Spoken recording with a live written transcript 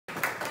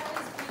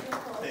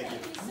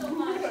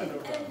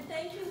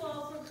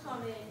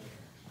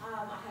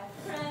I have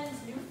friends,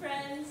 new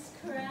friends,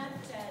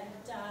 correct?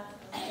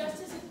 And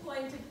just as a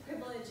point of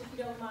privilege, if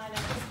you don't mind, I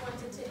just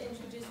wanted to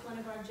introduce one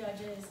of our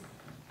judges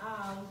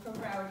from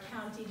Broward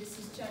County. This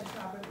is Judge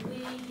Robert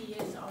Lee. He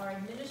is our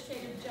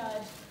administrative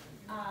judge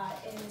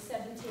in the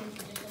 17th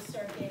Judicial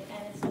Circuit,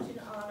 and it's such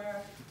an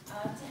honor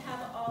to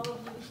have all of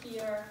you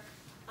here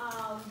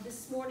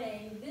this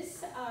morning.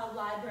 This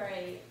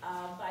library,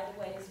 by the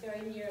way, is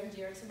very near and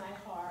dear to my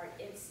heart.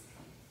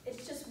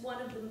 It's just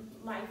one of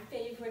my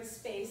favorite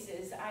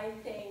spaces, I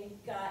think,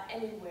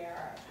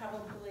 anywhere,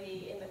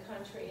 probably in the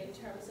country, in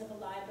terms of a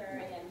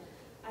library.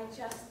 And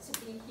to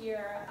be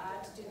here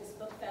to do this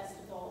book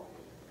festival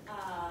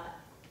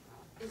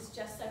is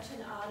just such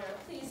an honor.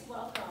 Please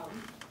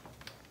welcome.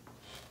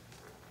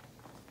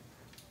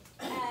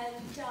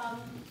 And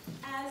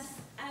as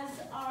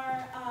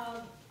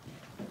our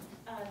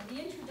the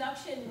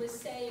introduction was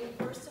saying,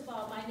 first of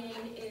all, my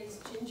name is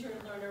Ginger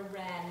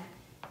Lerner-Wren,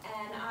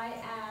 and I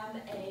am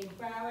a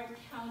Broward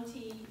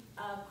County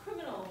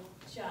criminal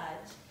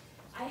judge.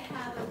 I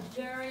have a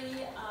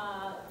very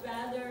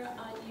rather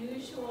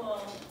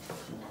unusual,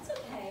 that's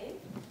okay,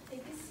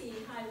 take a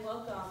seat, hi,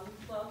 welcome,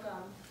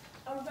 welcome.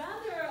 A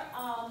rather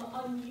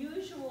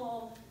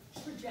unusual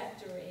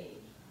trajectory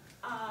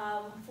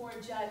for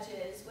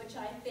judges, which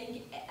I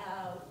think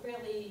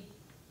really,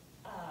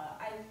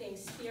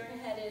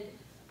 spearheaded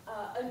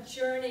a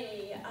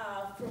journey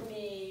for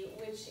me,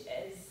 which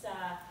is,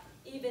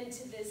 even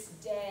to this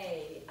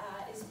day,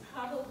 is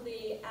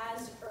probably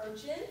as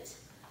urgent,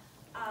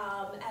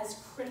 as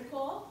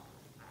critical,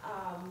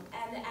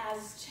 and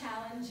as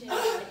challenging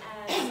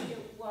as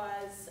it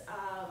was,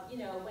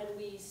 when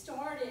we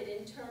started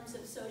in terms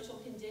of social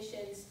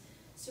conditions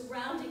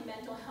surrounding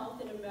mental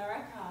health in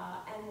America,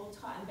 and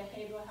and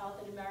behavioral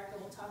health in America.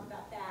 We'll talk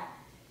about that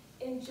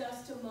in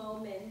just a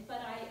moment.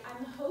 But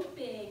I'm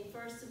hoping,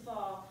 first of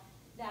all,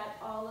 that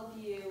all of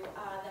you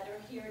that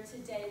are here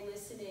today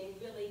listening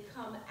really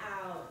come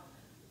out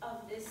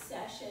of this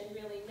session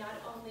really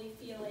not only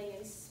feeling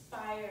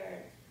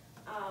inspired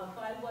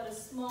by what a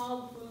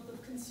small group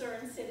of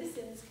concerned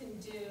citizens can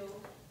do,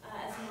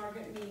 as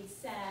Margaret Mead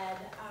said,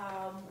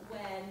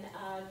 when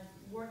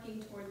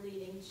working toward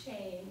leading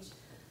change,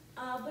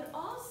 but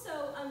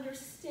also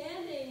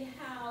understanding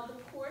how the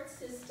court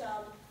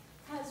system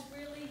has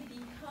really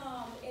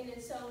become, in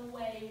its own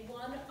way,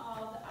 one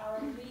of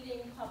our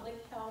leading public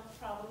health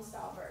problem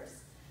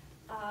solvers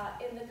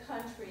in the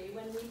country.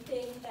 When we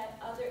think that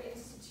other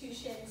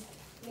institutions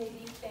may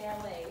be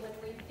failing, when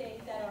we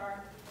think that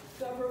our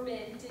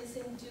government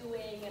isn't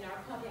doing and our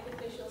public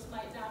officials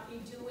might not be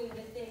doing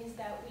the things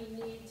that we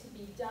need to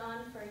be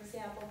done, for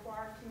example, for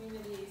our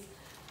communities,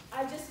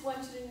 I just want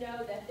you to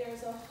know that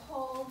there's a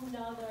whole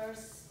nother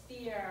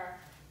sphere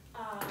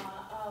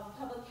of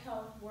public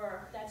health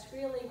work that's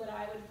really what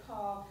I would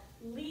call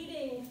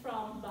leading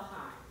from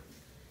behind.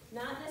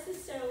 Not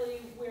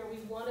necessarily where we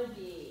want to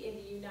be in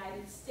the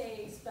United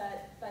States,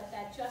 but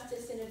that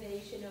justice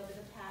innovation over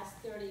the past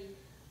 30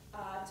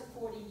 to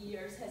 40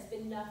 years has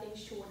been nothing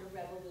short of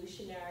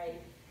revolutionary.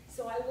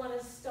 So I want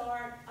to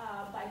start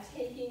by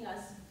taking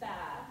us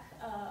back,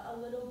 a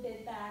little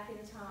bit back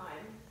in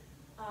time,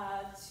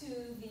 to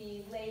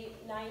the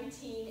late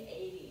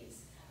 1980s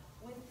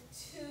with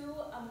two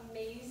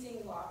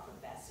amazing law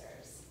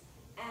professors.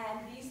 And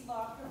these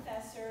law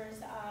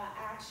professors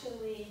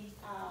actually,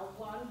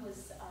 one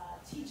was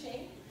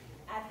teaching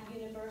at the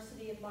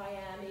University of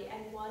Miami,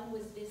 and one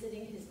was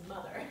visiting his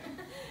mother,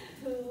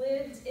 who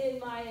lived in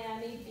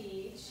Miami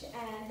Beach,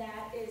 and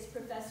that is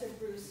Professor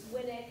Bruce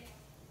Winnick,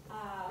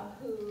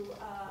 who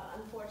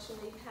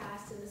unfortunately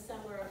passed in the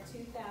summer of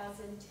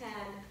 2010,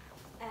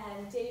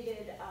 and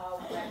David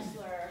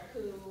Wexler,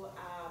 who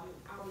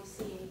I'll be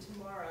seeing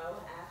tomorrow,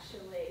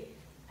 actually,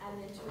 at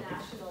an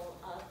International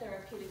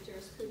Therapeutic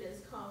Jurisprudence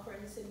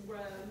Conference in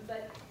Rome.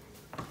 But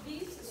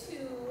these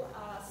two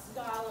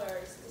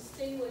scholars,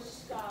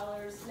 distinguished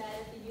scholars, met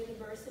at the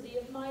University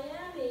of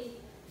Miami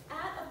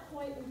at a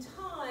point in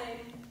time,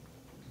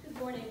 good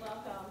morning,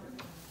 welcome,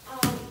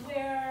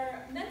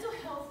 where mental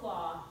health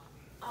law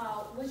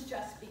was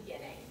just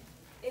beginning.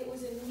 It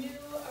was a new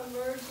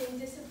emerging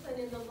discipline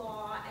in the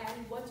law,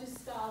 and what do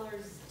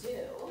scholars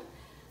do?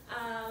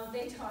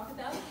 They talk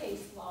about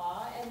case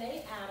law, and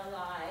they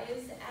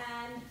analyze,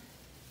 and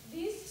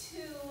these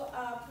two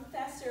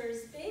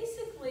professors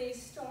basically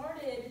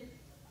started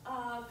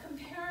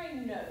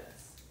comparing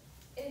notes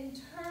in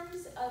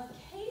terms of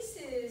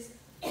cases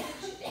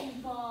which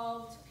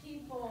involved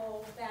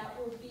people that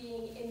were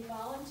being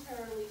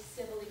involuntarily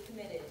civilly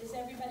committed. Does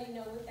everybody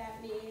know what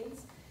that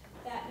means?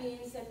 That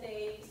means that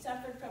they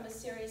suffered from a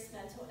serious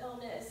mental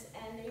illness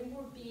and they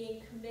were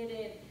being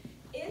committed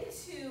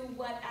into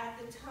what at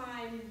the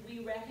time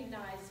we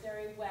recognized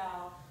very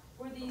well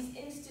were these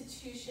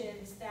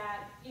institutions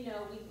that,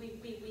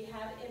 we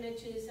have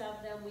images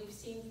of them, we've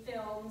seen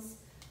films,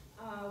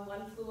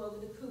 One Flew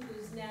Over the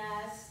Cuckoo's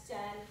Nest,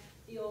 and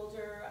the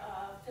older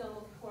film,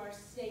 of course,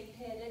 Snake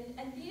Pit,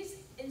 and these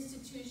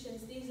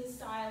institutions, these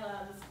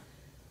asylums,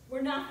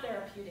 were not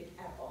therapeutic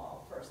at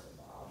all, first of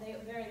all.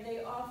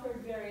 They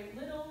offered very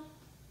little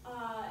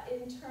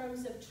in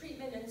terms of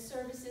treatment and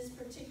services,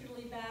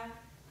 particularly back,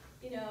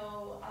 in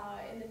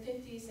the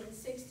 50s and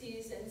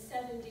 60s and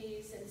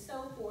 70s and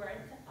so forth.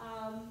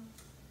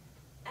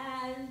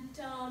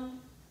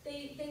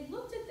 They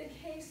looked at the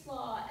case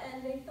law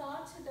and they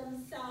thought to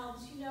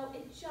themselves,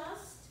 it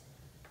just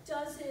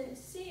doesn't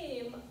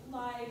seem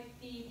like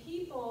the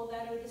people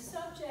that are the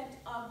subject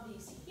of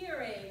these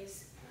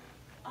hearings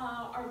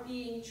are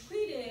being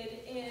treated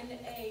in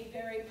a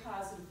very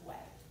positive way.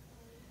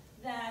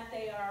 That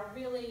they are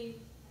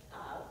really,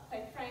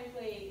 quite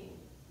frankly,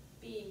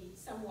 being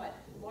somewhat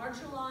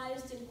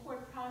marginalized in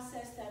court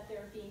process, that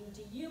they're being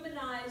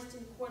dehumanized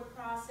in court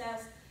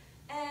process,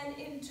 and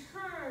in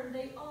turn,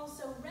 they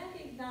also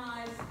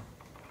recognize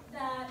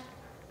that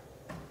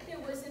there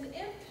was an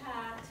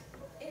impact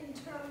in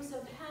terms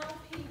of how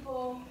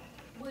people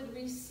would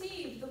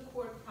receive the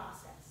court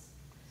process.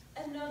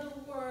 In other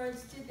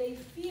words, did they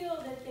feel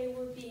that they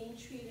were being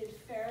treated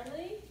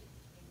fairly,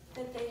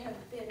 that they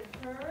have been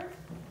heard,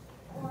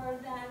 or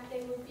that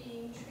they were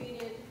being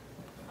treated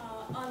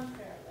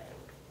unfairly?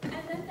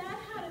 And that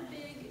had a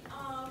big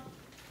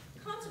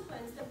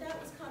consequence,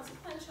 that was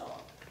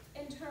consequential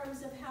in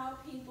terms of how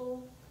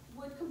people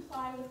would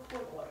comply with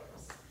court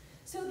orders.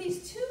 So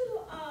these two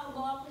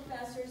law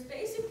professors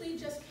basically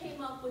just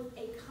came up with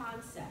a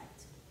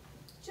concept.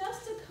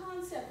 Just a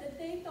concept that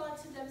they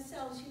thought to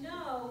themselves,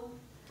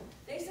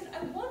 they said,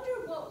 I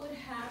wonder what would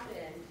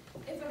happen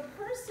if a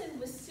person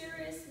with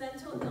serious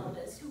mental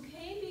illness who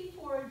came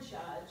before a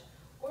judge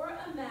or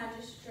a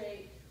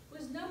magistrate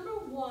was, number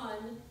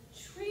one,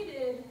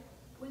 treated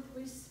with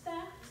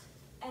respect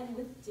and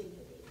with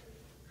dignity,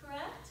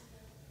 correct?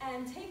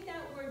 And take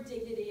that word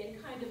dignity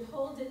and kind of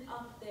hold it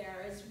up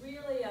there as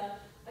really a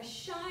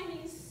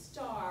shining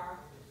star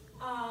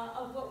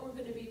of what we're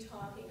going to be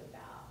talking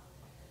about.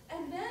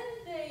 And then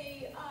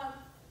they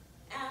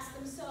ask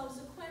themselves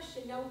a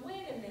question, now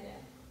wait a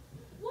minute,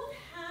 what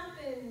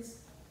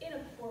happens in a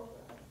courtroom?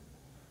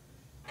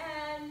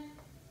 And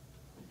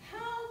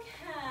how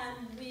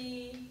can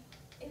we,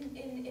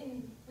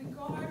 in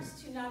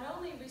regards to not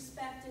only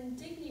respect and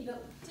dignity,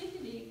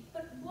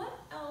 but what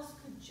else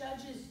could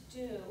judges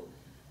do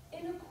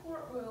in a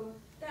courtroom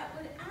that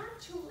would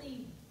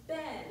actually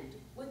bend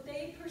what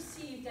they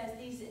perceived as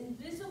these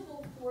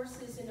invisible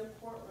forces in a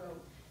courtroom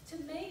to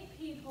make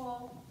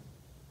people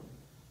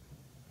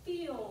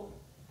feel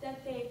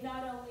that they've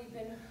not only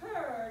been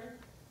heard,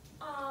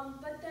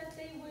 but that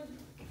they would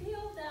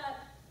feel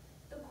that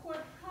the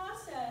court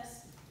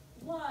process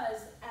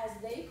was, as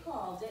they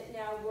called it,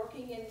 now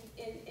working in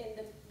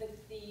the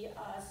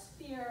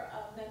sphere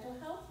of mental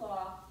health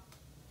law,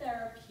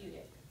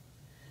 therapeutic.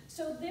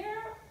 So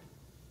their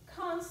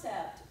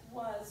concept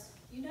was,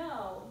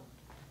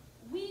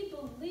 we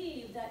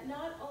believe that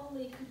not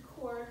only could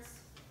courts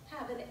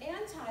have an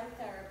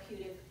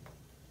anti-therapeutic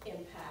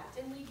impact,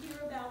 and we hear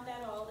about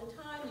that all the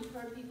time. You've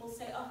heard people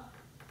say, oh,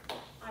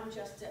 I'm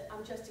just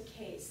a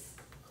case,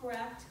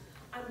 correct?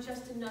 I'm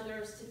just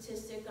another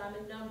statistic, I'm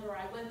a number.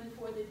 I went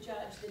before the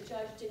judge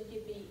didn't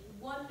give me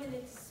 1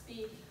 minute to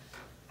speak.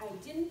 I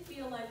didn't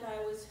feel like I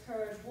was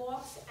heard,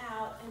 walks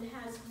out and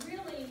has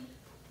really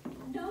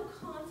no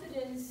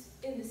confidence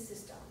in the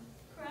system,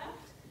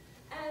 correct?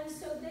 And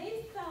so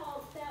they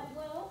felt that,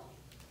 well,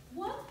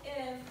 what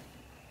if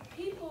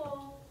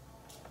people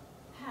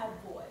have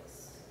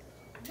voice?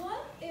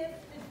 What if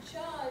the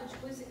judge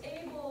was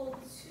able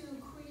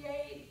to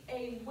create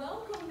a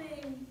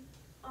welcoming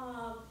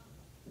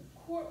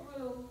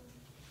courtroom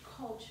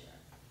culture?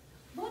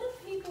 What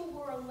if people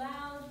were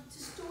allowed to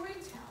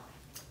storytell?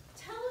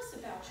 Tell us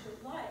about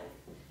your life.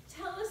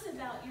 Tell us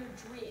about your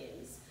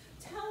dreams.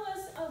 Tell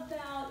us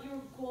about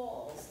your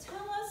goals.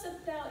 Tell us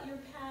about your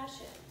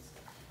passions.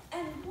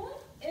 And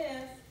what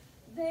if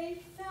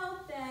they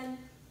felt then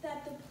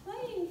that the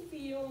playing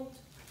field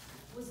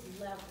was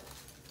level?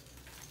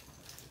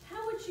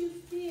 How would you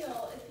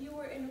feel if you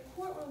were in a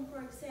courtroom,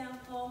 for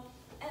example,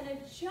 and a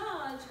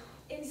judge,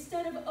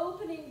 instead of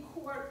opening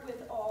court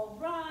with all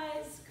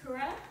rise,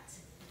 correct?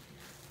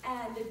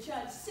 And the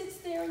judge sits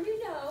there, and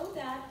you know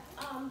that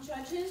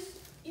judges,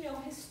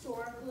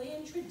 historically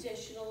and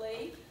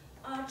traditionally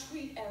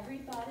treat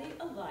everybody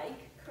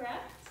alike,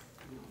 correct?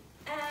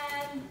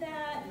 And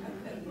that,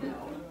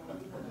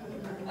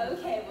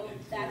 okay, well,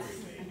 that's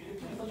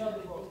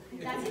another,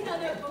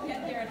 we'll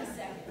get there in a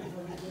second.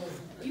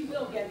 You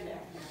will get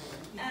there,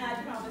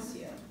 I promise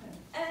you.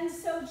 And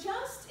so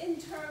just in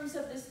terms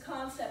of this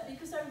concept,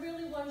 because I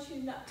really want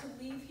you not to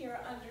leave here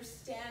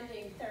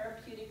understanding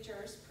therapeutic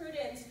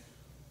jurisprudence,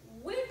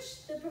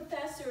 which the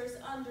professors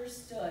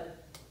understood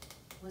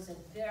was a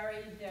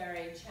very,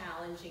 very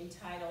challenging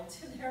title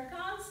to their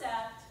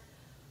concept.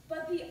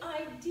 But the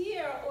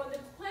idea or the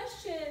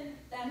question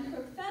that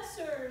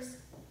Professors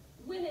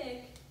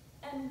Winnick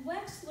and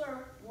Wexler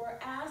were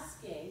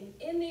asking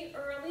in the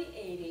early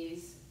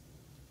 80s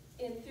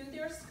through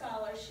their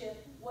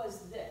scholarship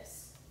was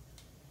this: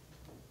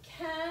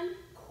 can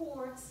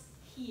courts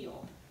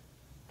heal?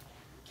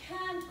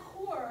 Can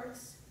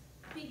courts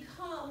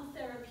become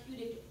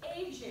therapeutic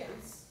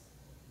agents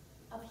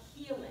of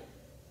healing?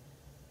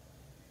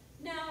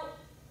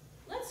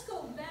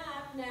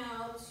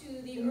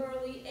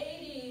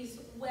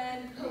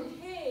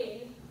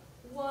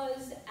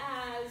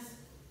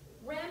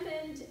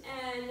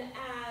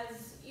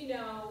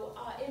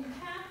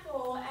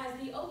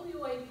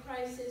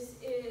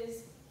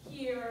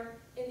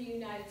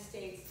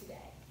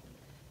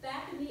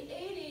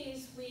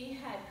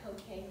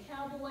 cocaine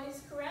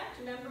cowboys, correct?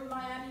 Remember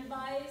Miami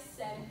Vice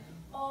and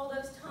all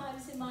those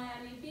times in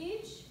Miami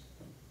Beach?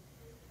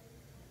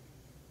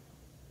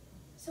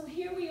 So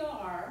here we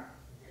are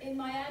in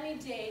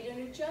Miami-Dade, and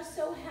it just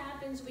so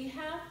happens we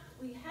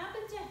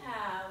happen to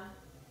have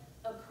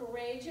a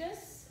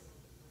courageous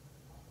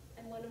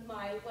and one of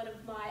my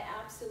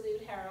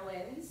absolute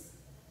heroines,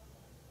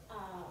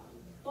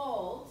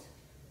 bold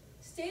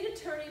state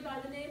attorney by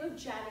the name of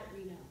Janet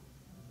Reno.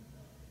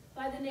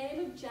 By the name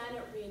of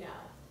Janet Reno.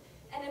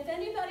 And if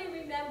anybody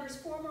remembers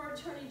former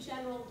Attorney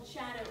General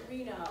Janet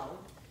Reno,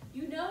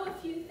 you know a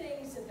few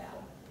things about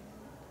her.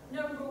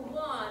 Number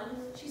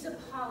one, she's a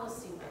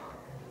policy wonk.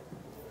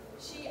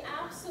 She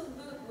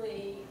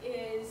absolutely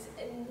is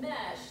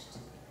enmeshed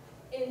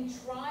in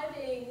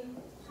driving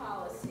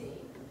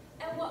policy.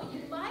 And what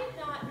you might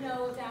not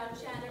know about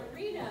Janet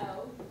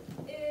Reno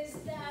is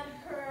that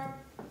her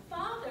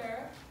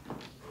father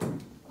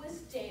was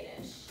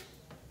Danish.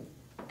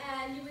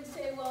 And you would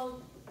say,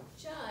 well,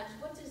 Judge,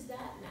 what does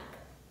that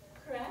matter?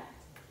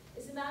 Correct?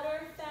 As a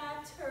matter of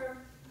fact, her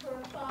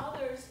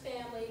father's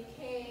family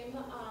came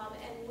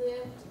and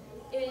lived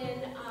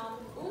in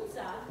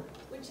Unza,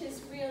 which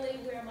is really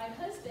where my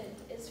husband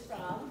is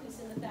from, who's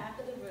in the back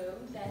of the room,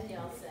 Ben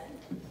Nielsen.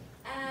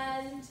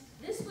 And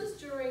this was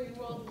during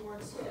World War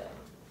II.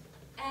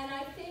 And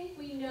I think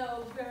we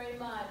know very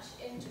much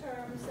in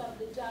terms of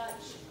the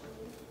Dutch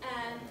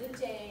and the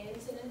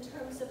Danes, and in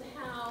terms of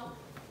how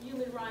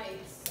human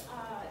rights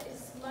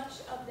is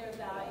much of their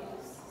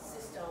values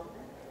system,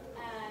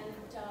 and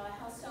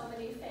how so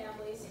many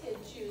families hid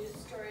Jews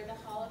during the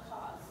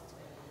Holocaust.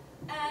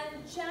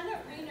 And Janet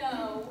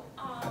Reno,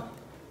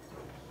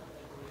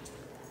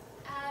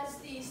 as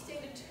the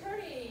state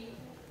attorney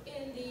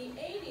in the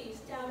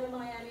 80s down in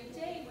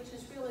Miami-Dade, which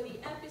is really the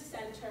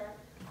epicenter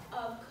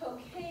of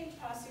cocaine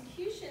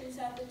prosecutions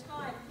at the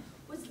time,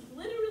 was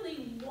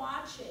literally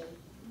watching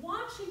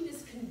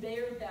this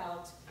conveyor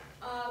belt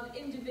of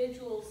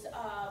individuals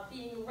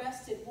being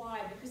arrested.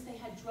 Why? Because they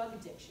had drug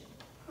addiction,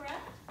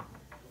 correct?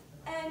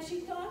 And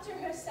she thought to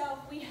herself,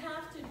 we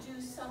have to do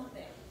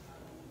something.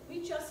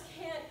 We just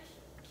can't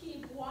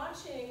keep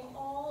watching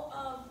all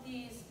of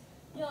these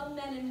young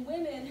men and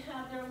women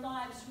have their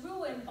lives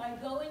ruined by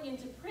going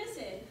into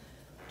prison,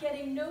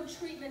 getting no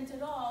treatment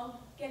at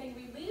all, getting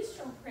released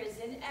from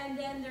prison, and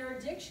then their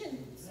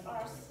addictions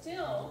are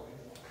still,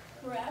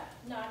 correct,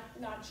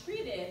 not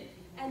treated,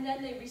 and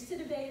then they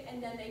recidivate,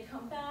 and then they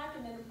come back,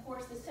 and then of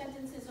course the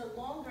sentences are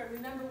longer.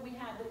 Remember, we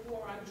had the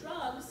war on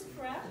drugs,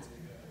 correct,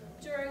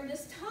 during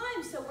this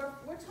time, so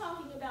we're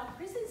talking about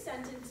prison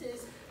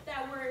sentences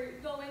that were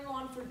going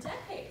on for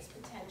decades,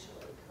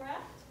 potentially,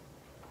 correct?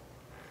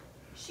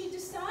 She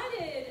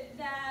decided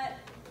that,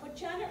 what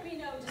Janet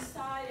Reno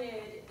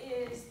decided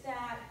is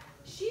that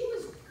she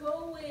was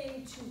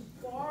going to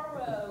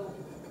borrow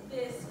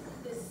this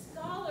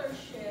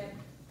scholarship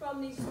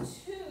from these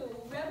two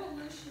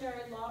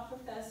revolutionary law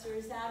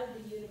professors out of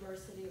the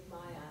University of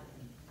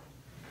Miami.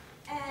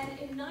 And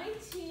in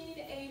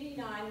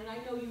 1989, and I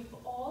know you've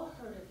all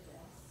heard of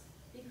this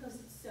because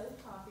it's so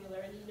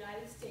popular in the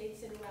United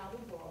States and around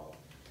the world,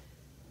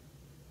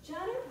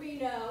 Janet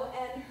Reno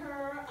and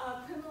her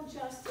criminal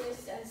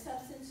justice and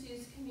substance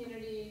use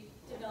community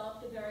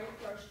developed the very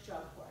first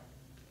drug court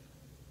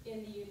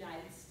in the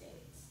United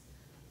States.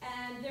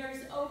 And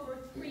there's over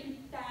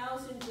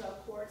 3,000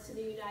 drug courts in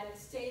the United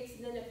States,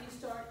 and then if you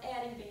start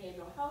adding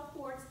behavioral health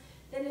courts,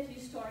 then if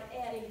you start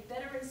adding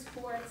veterans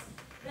courts,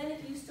 then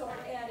if you start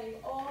adding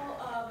all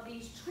of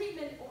these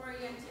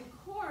treatment-oriented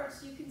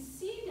courts, you can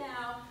see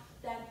now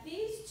that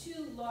these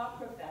two law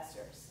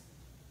professors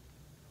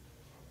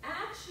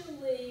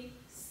actually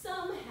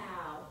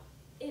somehow,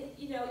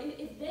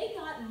 if they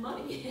got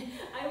money,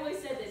 I always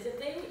said this, if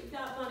they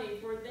got money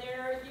for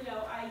their,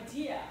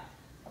 idea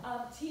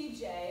of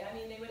TJ, I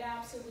mean, they would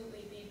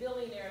absolutely be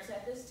billionaires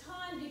at this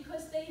time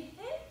because they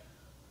hit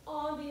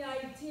on the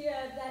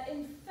idea that,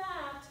 in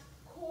fact,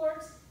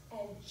 courts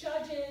and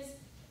judges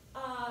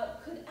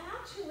could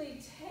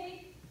actually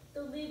take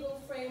the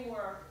legal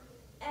framework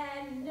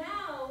and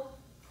now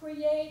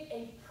create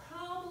a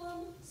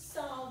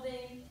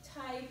problem-solving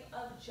type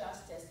of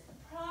justice.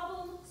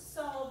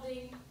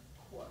 Problem-solving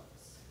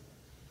courts.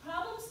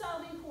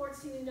 Problem-solving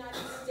courts in the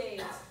United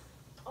States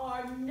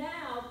are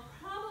now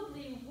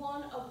probably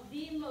one of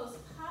the most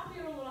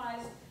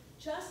popularized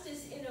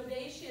justice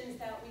innovations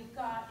that we've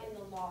got in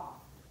the law.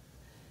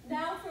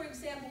 Now, for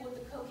example, with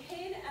the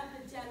cocaine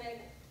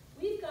epidemic,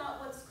 we've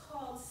got what's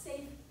called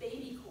safe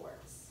baby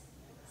courts.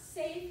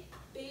 Safe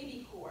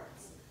baby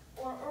courts,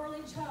 or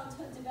early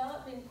childhood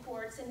development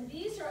courts, and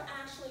these are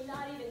actually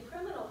not even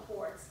criminal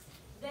courts.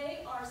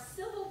 They are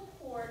civil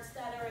courts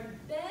that are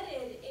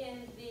embedded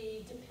in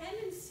the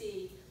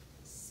dependency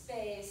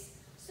space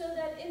so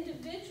that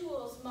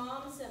individuals,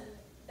 moms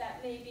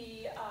that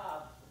maybe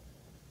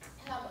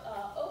have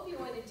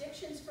opioid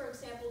addictions, for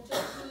example,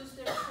 don't lose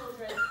their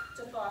children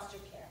to foster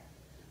care.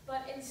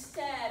 But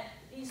instead,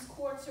 these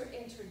courts are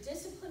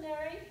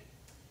interdisciplinary,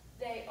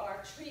 they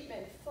are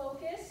treatment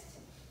focused,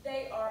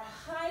 they are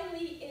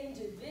highly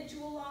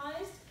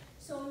individualized,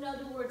 so So in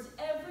other words,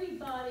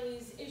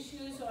 everybody's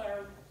issues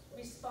are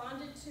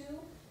responded to,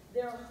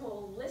 they're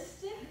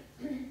holistic,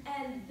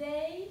 and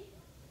they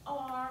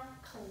are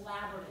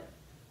collaborative.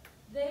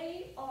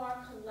 They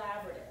are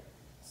collaborative.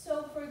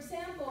 So for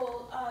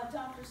example,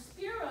 Dr.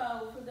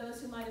 Spiro, for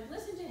those who might have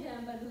listened to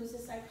him, but who's a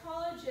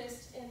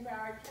psychologist in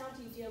Broward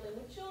County dealing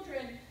with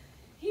children,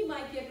 he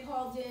might get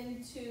called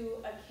into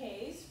a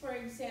case, for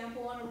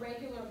example, on a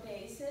regular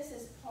basis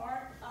as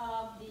part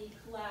of the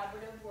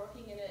collaborative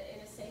working in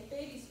a safe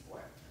baby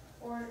sport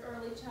or an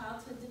early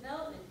childhood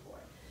development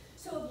court.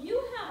 So if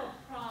you have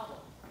a problem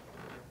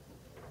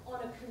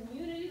on a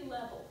community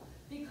level,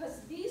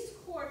 because these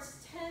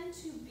courts tend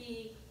to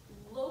be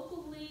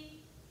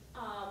locally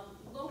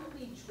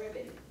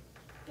driven,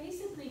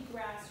 basically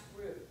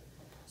grassroots.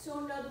 So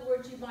in other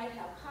words, you might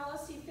have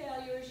policy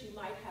failures, you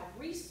might have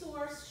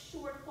resource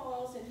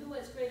shortfalls, and who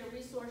has greater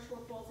resource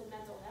shortfalls in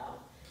mental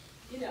health,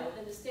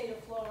 than the state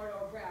of Florida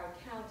or Broward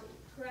County,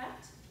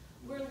 correct?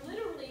 We're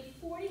literally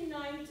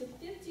 49th to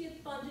 50th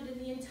funded in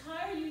the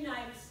entire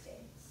United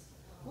States.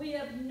 We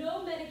have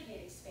no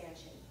Medicaid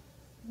expansion,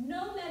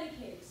 no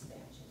Medicaid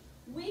expansion.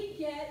 We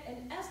get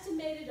an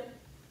estimated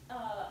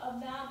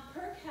amount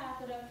per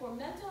capita for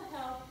mental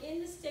health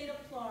in the state of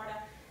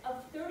Florida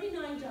of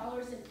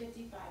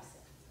 $39.55.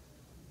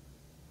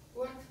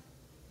 Or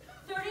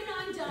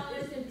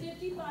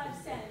 $39.55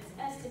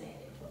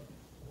 estimated.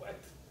 What?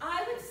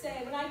 I would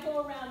say, when I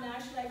go around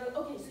nationally, I go,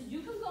 okay, so you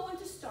can go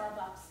into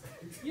Starbucks,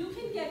 you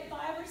can get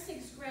 5 or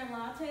 6 grand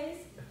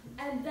lattes,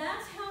 and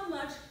that's how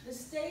much the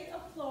state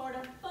of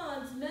Florida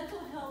funds mental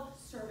health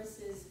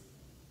services.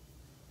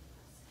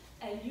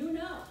 And you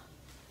know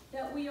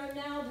that we are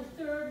now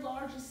the 3rd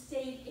largest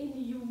state in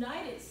the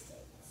United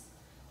States,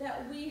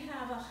 that we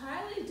have a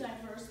highly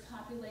diverse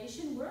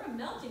population. We're a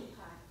melting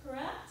pot,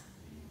 correct?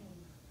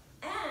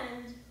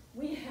 And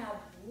we have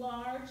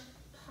large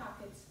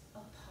pockets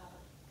of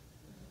poverty.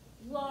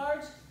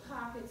 Large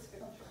pockets of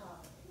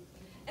poverty.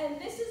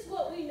 And this is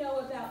what we know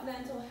about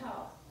mental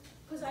health,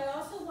 because I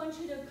also want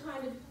you to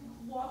kind of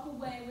walk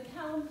away with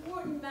how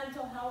important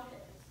mental health is.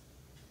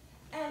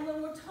 And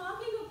when we're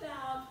talking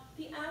about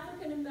the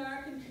African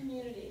American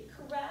community,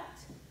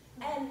 correct?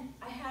 And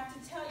I have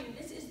to tell you,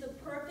 this is the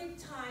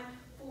perfect time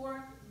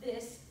for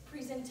this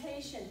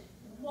presentation.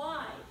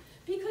 Why?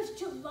 Because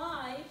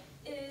July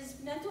is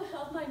Mental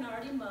Health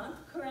Minority Month,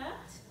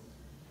 correct?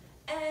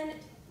 And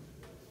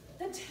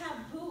the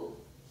taboo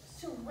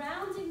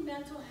surrounding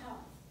mental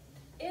health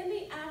in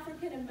the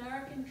African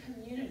American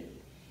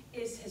community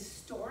is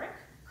historic,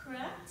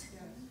 correct?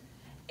 Yes.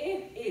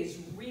 It is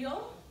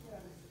real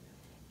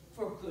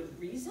for good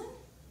reason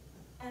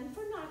and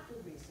for not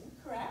good reason,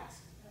 correct?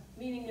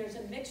 Meaning there's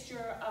a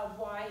mixture of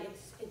why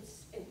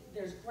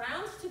there's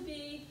grounds to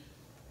be,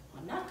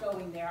 I'm not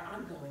going there,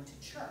 I'm going to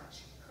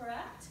church,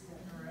 correct?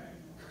 Correct.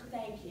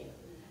 Thank you.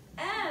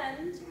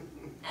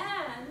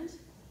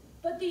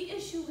 But the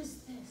issue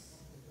is this.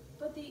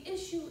 But the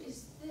issue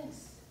is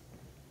this.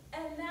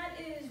 And that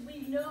is,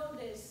 we know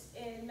this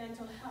in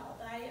mental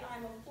health.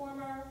 I'm a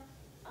former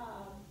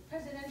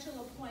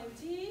presidential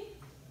appointee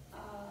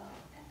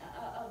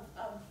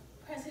of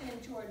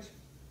President George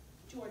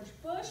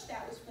Bush.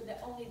 That was for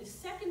only the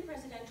 2nd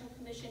presidential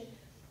commission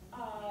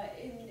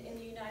in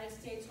the United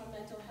States on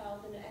mental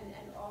health,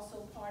 and also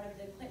part of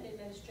the Clinton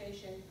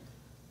administration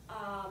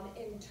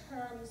in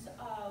terms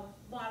of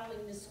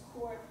modeling this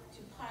court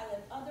to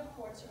pilot other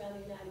courts around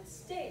the United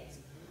States.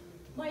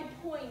 My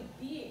point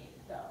being,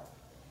 though,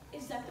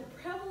 is that the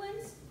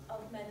prevalence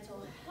of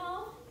mental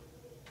health,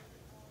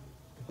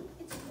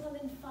 it's 1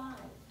 in 5.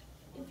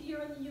 If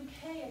you're in the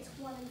UK, it's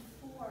 1 in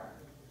 4.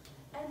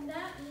 And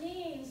that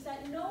means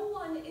that no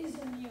one is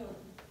immune.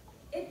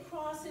 It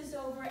crosses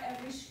over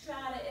every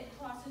strata, it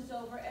crosses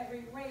over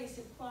every race,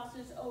 it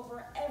crosses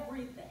over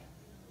everything.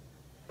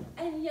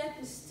 And yet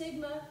the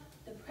stigma,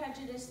 the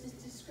prejudice, this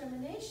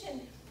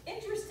discrimination,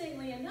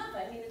 interestingly enough,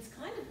 I mean, it's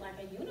kind of like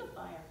a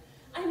unifier.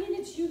 I mean,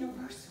 it's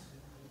universal.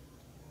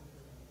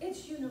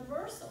 It's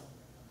universal.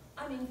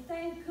 I mean,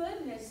 thank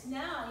goodness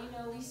now,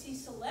 we see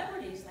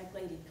celebrities like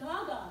Lady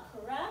Gaga,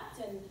 correct?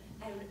 And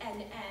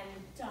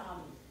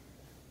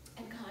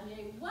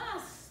Kanye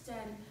West,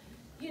 and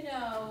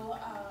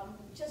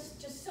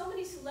just so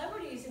many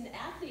celebrities and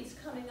athletes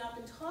coming up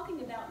and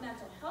talking about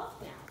mental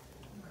health now,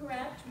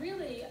 correct?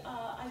 Really,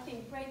 I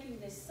think breaking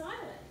this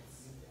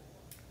silence.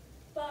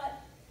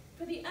 But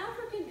for the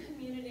African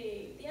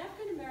community, the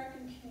African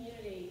American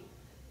community,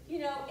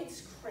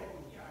 it's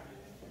critical.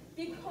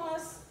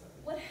 Because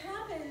what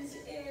happens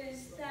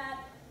is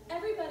that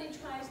everybody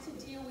tries to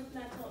deal with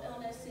mental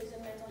illnesses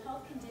and mental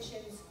health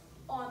conditions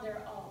on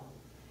their own.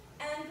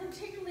 And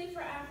particularly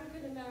for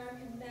African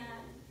American men.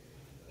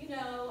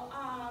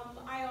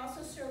 I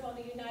also serve on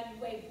the United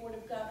Way Board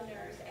of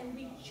Governors, and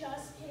we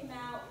just came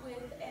out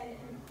with an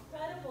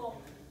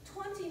incredible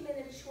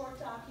 20-minute short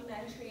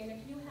documentary, and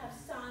if you have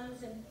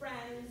sons and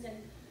friends,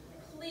 and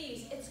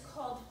please, it's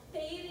called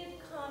Faded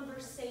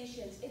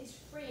Conversations. It's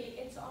free,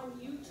 it's on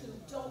YouTube,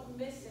 don't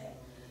miss it.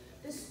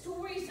 The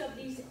stories of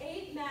these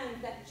 8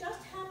 men that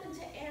just happened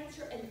to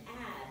answer an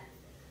ad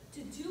to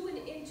do an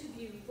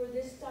interview for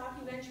this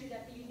documentary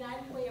that the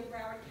United Way of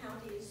Broward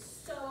County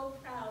is so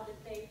proud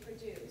that they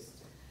produced.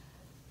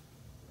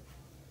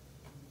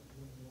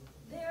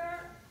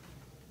 Their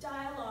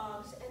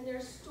dialogues and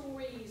their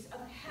stories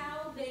of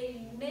how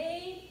they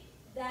made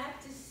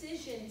that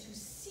decision to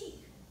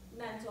seek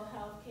mental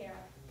health care,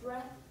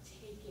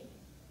 breathtaking,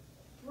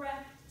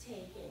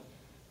 breathtaking,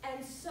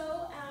 and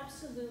so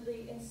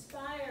absolutely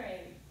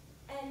inspiring.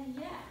 And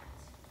yet,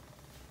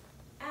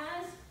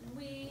 as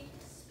we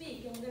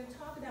speak, and we're going to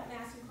talk about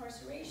mass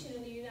incarceration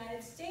in the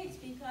United States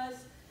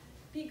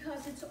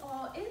because it's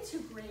all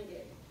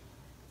integrated.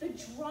 The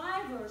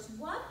drivers,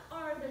 what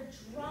are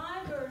the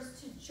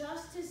drivers to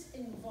justice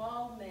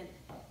involvement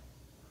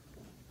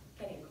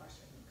getting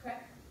incarcerated,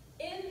 correct?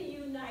 In the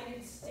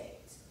United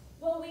States.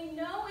 Well, we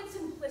know it's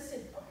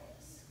implicit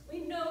bias. We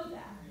know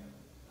that.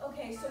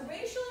 Okay, so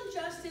racial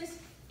injustice,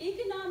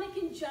 economic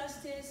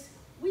injustice,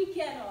 we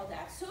get all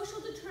that.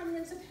 Social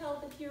determinants of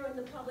health appear in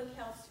the public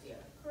health sphere,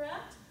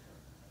 correct?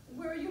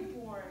 Where you're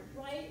born,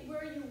 right?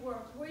 Where you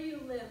work, where you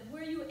live,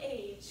 where you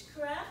age,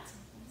 correct?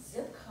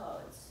 Zip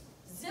codes.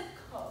 Zip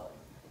code.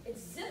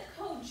 It's zip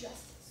code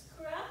justice,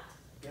 correct?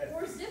 Yes.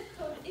 Or zip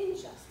code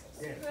injustice,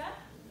 yes. Correct?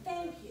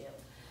 Thank you.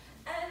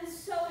 And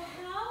so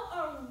how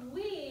are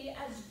we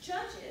as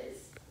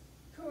judges,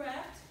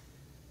 correct?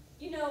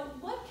 You know,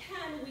 what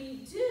can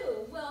we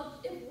do? Well,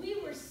 if we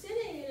were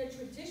sitting in a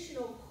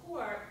traditional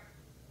court,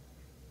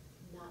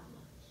 not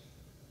much.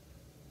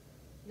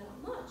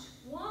 Not much.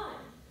 Why?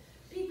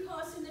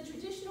 Because in the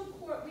traditional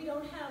court, we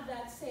don't have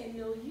that same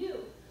milieu.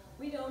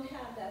 We don't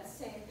have that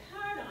same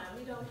paradigm.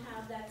 We don't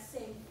have that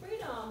same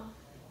freedom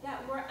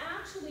that we're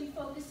actually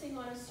focusing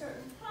on a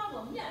certain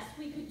problem. Yes,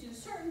 we could do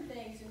certain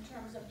things in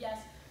terms of,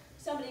 yes,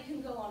 somebody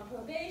can go on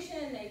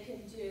probation, they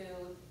can do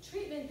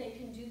treatment, they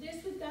can do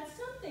this. We've got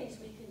some things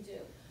we can do.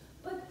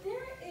 But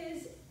there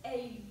is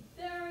a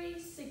very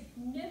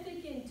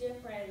significant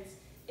difference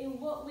in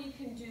what we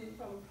can do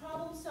from a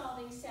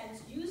problem-solving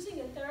sense using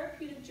a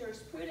therapeutic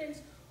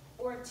jurisprudence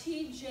or a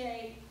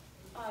TJ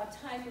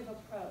type of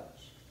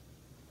approach.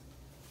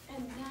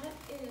 And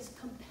that is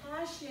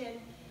compassion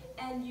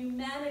and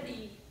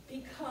humanity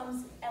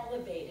becomes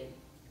elevated.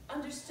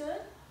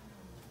 Understood?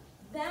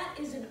 That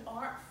is an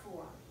art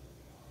form.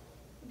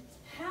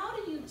 How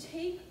do you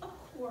take a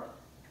court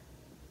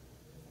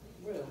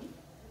room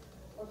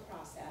or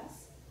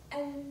process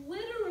and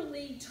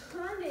literally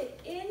turn it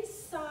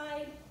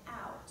inside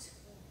out?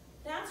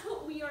 That's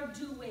what we are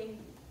doing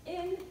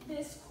in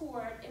this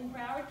court in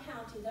Broward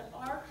County that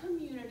our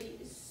community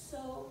is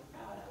so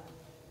proud of.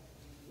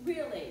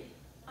 Really,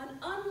 an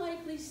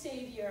unlikely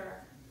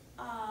savior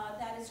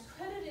that is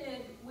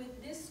credited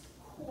with this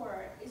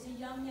court is a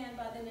young man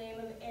by the name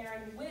of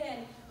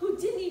Lerner-Wren who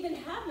didn't even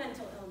have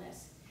mental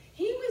illness.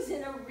 He was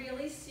in a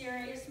really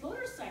serious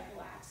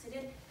motorcycle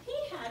accident.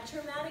 He had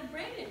traumatic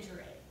brain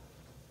injury.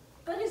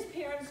 But his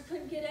parents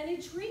couldn't get any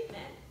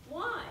treatment.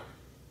 Why?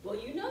 Well,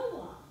 you know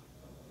why.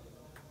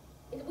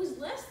 It was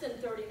less than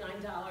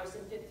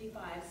 $39.55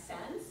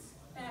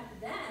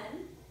 back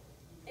then,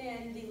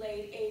 in the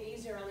late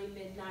 80s, early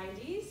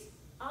mid-90s.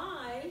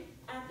 I,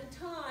 at the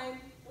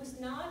time, was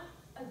not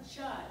a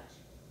judge.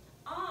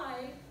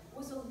 I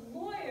was a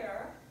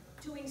lawyer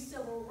doing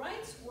civil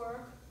rights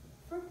work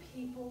for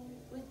people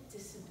with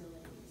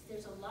disabilities.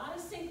 There's a lot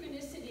of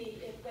synchronicity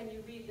when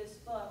you read this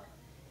book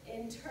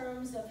in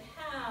terms of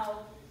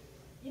how,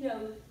 you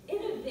know,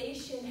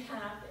 innovation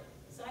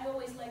happens. I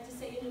always like to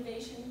say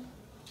innovation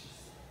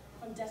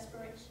from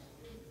desperation.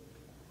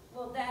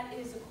 Well, that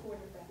is a court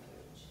of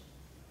refuge.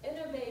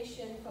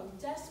 Innovation from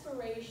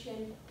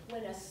desperation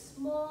when a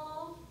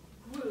small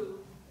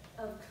group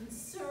of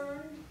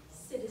concerned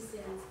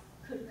citizens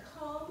could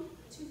come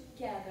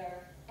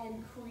together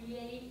and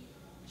create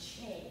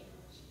change.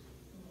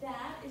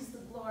 That is the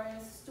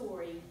glorious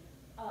story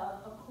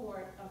of a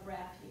court of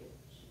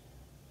refuge.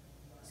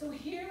 So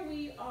here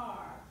we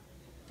are.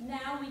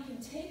 Now we can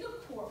take a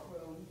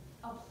courtroom,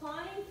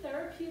 applying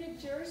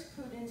therapeutic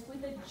jurisprudence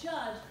with a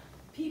judge.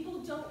 People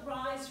don't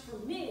rise for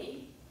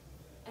me,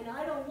 and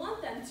I don't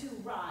want them to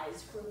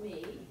rise for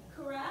me,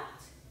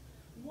 correct?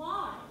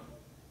 Why?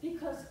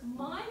 Because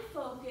my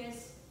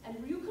focus, and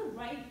you can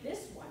write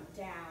this one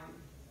down,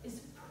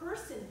 is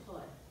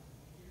personhood.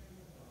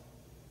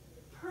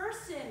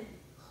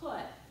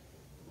 Personhood.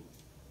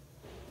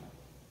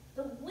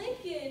 The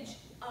linkage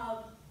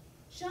of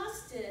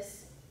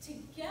justice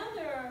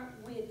together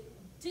with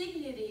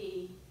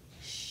dignity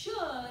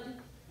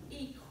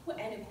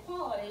and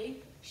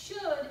equality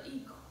should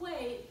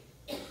equate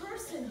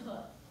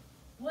personhood.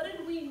 What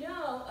did we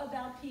know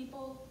about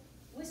people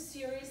with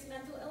serious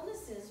mental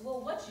illnesses?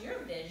 Well, what's your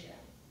vision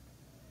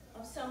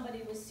of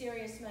somebody with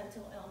serious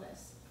mental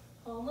illness?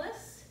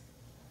 Homeless?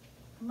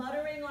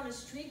 Muttering on a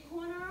street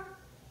corner?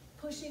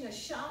 Pushing a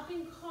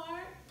shopping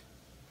cart?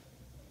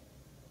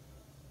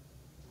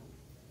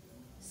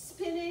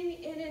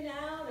 Spinning in and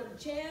out of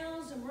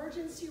jails,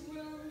 emergency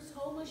rooms,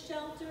 homeless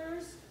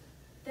shelters?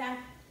 That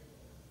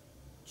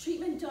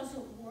treatment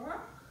doesn't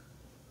work?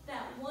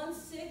 That once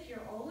sick,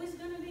 you're always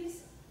going to be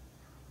sick?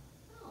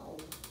 No.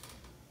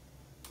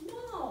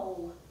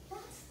 No,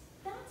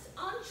 that's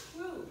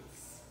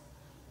untruths.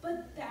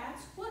 But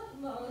that's what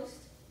most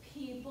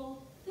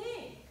people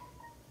think.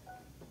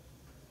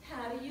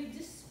 How do you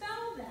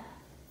dispel that?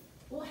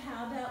 Well,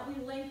 how about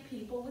we link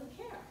people with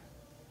care?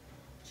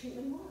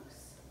 Treatment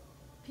works.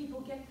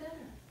 People get better.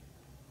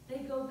 They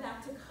go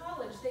back to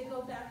college. They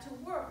go back to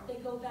work. They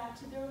go back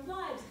to their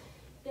lives.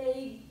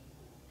 They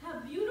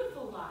have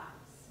beautiful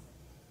lives.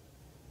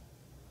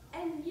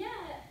 And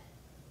yet,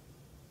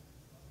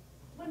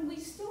 when we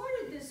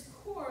started this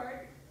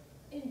court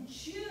in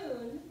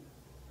June,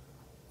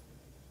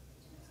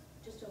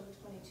 just over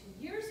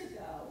 22 years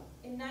ago,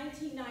 in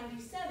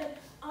 1997,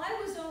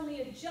 I was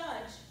only a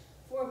judge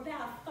for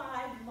about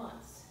 5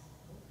 months.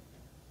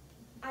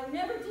 I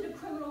never did a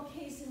criminal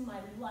case in my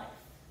life.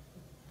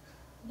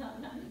 No,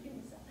 I'm not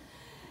making this up.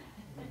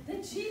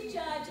 The chief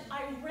judge,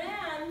 I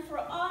ran for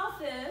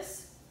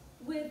office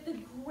with the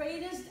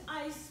greatest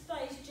ice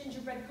spice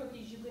gingerbread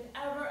cookies you could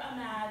ever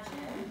imagine.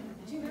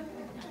 Do you remember?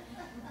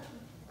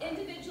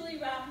 Individually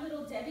wrapped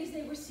Little Debbie's.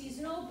 They were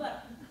seasonal,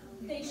 but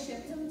they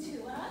shipped them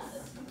to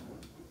us.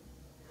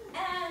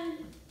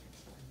 And,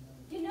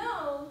 you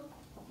know,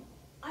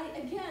 I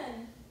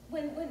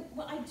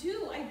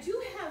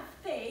do have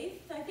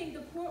faith. I think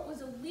the court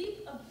was a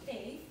leap of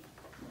faith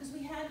because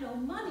we had no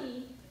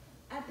money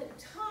at the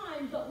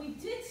time, but we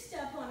did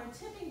step on a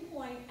tipping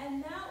point,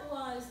 and that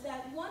was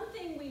that one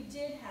thing we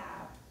did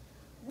have.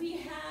 We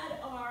had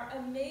our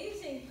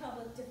amazing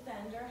public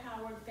defender,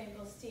 Howard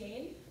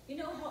Finkelstein. You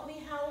know, help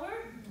me,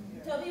 Howard?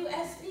 Yeah.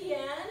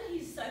 WSBN,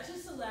 he's such a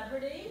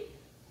celebrity.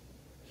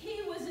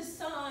 He was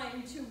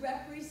assigned to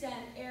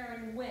represent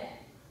Lerner-Wren,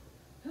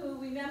 who,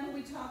 remember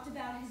we talked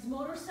about his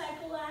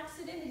motorcycle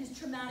accident, his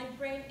traumatic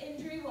brain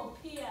injury? Well,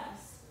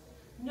 P.S.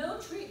 No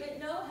treatment,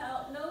 no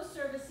help, no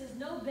services,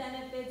 no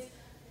benefits,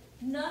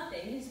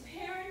 nothing. His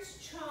parents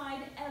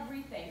tried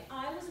everything.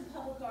 I was a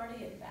public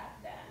guardian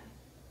back then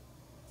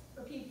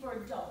for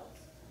adults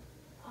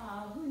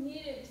who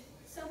needed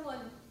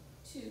someone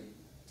to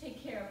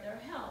take care of their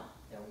health,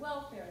 their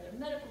welfare, their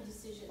medical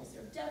decisions,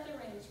 their death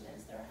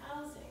arrangements, their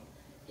housing,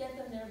 get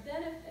them their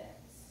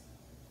benefits.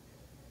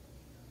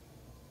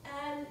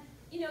 And,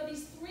 you know,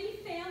 these 3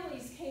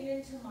 families came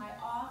into my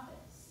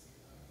office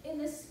in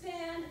the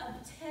span of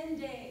 10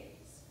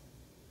 days.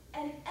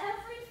 And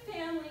every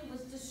family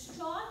was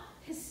distraught,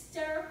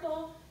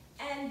 hysterical,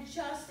 and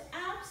just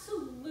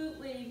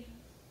absolutely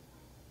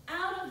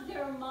out of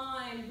their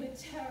mind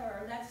with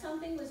terror that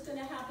something was going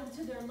to happen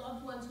to their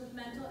loved ones with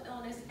mental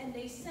illness. And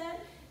they said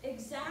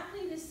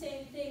exactly the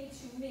same thing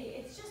to me.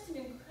 It's just an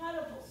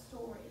incredible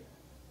story.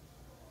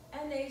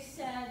 And they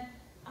said,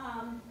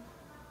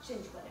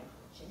 Ginger, whatever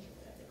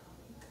they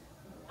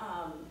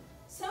call me.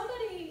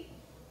 Somebody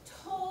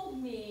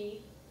told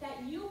me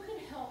that you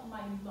could help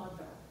my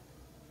mother.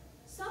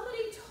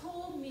 Somebody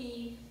told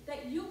me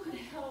that you could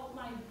help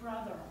my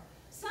brother.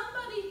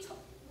 Somebody told,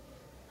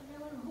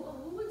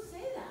 who would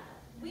say that?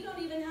 We don't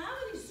even have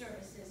any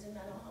services in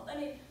mental health. I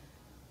mean,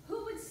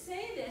 who would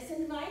say this?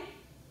 And my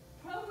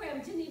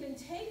program didn't even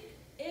take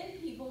in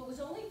people. It was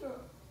only for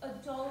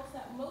adults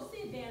that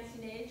mostly advanced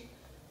in age,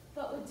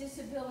 but with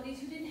disabilities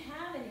who didn't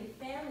have any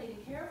family to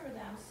care for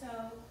them.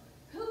 So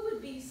who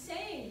would be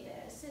saying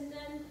this? And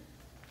then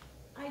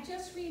I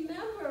just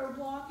remember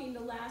walking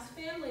the last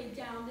family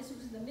down, this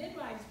was in the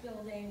midwives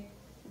building,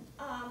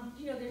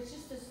 you know, there's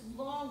just this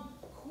long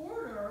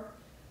corridor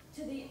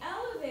to the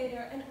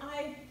elevator, and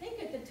I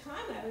think at the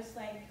time I was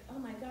like, oh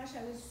my gosh,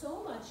 I was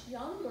so much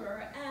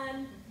younger,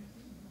 and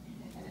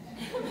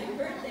my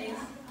birthday's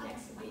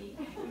next week.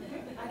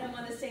 I don't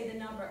want to say the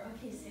number,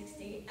 okay,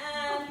 60.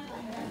 And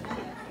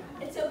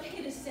it's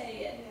okay to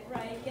say it,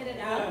 right? Get it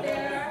out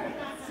there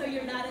so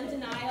you're not in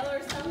denial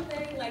or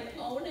something, like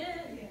own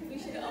it. We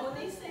should own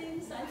these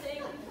things, I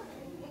think.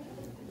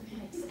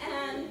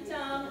 And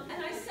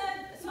I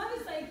said, so I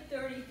was like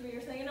 33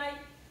 or something,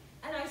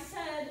 and I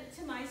said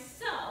to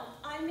myself,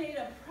 I made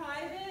a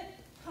private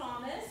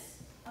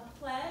promise, a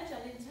pledge,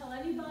 I didn't tell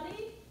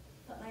anybody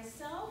but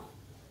myself,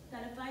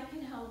 that if I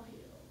can help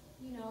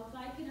you know, if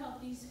I can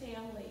help these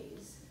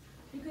families,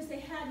 because they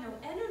had no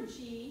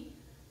energy,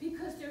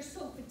 because they're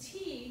so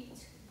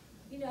fatigued,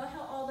 you know,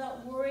 how all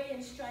that worry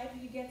and strife,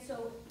 you get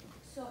so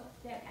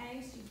that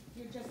angst,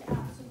 you're just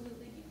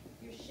absolutely,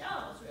 your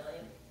shells really,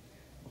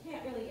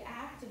 can't really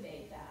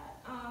activate that.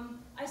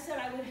 I said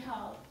I would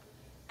help.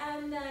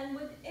 And then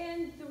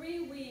within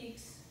 3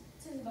 weeks,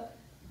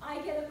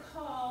 I get a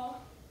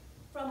call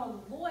from a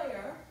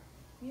lawyer,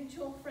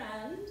 mutual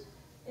friend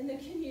in the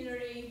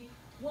community,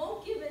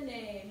 won't give a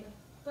name,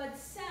 but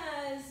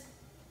says,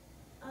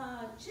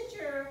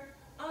 Ginger,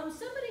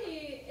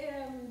 somebody,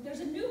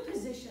 there's a new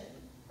position,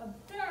 a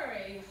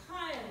very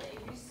highly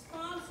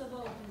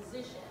responsible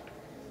position,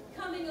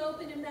 coming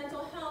open in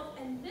mental health,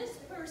 and this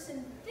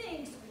person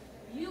thinks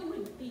you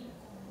would be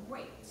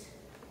great.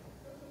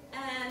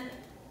 And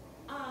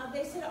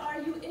they said,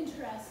 are you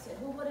interested?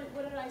 Well,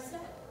 what did I say?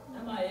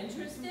 Am I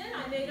interested?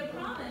 I made a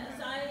promise.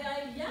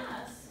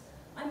 Yes,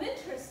 I'm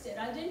interested.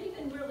 I didn't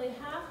even really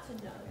have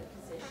to know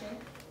the position.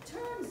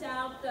 Turns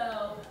out,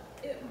 though,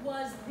 it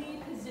was the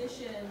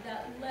position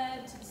that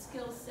led to the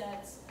skill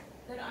sets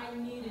that I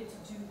needed to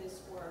do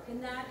this work.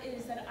 And that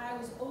is that I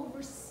was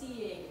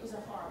overseeing, it was a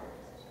horrible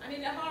position. I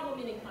mean, a horrible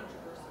meaning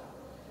controversial.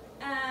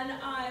 And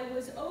I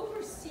was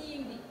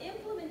overseeing the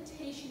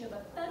implementation of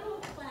a federal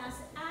class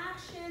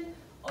action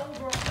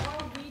over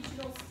our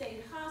regional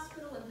state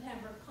hospital in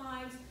Pembroke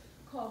Pines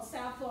called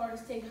South Florida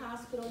State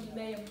Hospital. You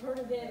may have heard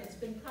of it. It's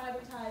been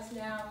privatized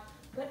now.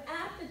 But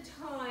at the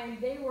time,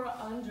 they were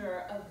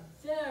under a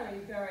very,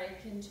 very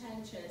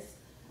contentious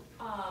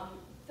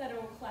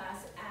federal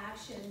class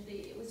action.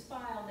 It was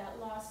filed, that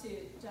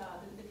lawsuit,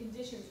 the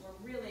conditions were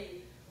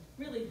really,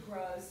 really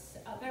gross,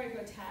 very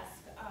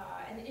grotesque,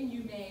 and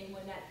inhumane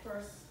when the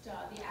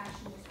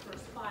action was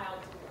first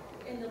filed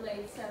in the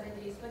late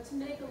 70s. But to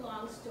make a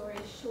long story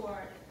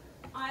short,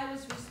 I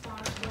was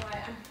responsible.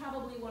 I'm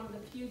probably one of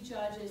the few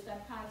judges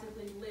that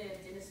practically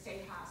lived in a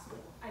state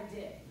hospital. I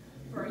did.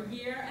 For a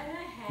year and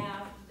a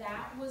half,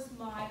 that was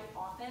my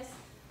office.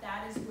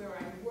 That is where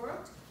I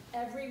worked.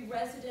 Every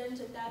resident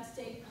at that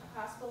state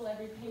hospital,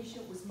 every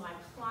patient was my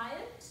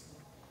client.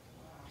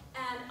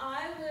 And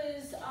I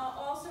was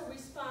also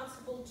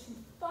responsible to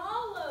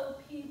follow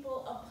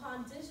people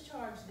upon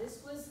discharge.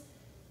 This was,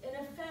 in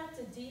effect,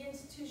 a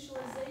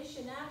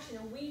deinstitutionalization action,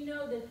 and we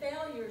know the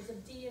failures of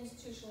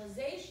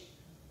deinstitutionalization.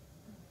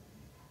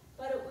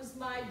 But it was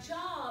my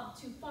job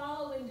to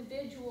follow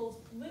individuals.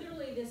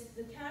 Literally,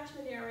 the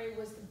catchment area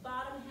was the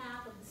bottom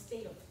half of the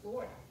state of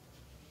Florida.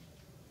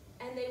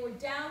 And they were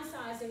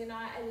downsizing, and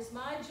it was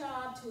my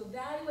job to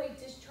evaluate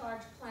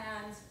discharge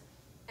plans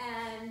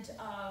and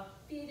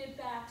feed it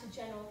back to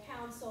general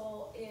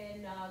counsel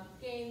in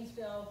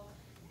Gainesville.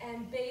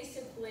 And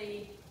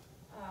basically,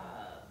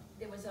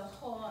 there was a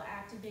whole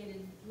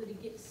activated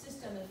litigation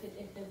system if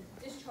the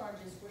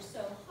discharges were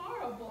so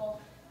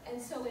horrible and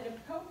so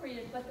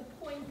inappropriate. But the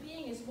point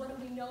being is, what do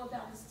we know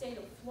about the state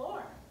of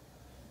Florida?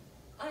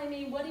 I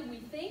mean, what are we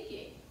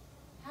thinking?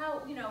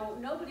 How,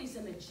 nobody's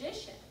a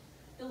magician.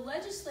 The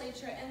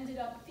legislature ended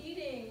up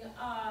feeding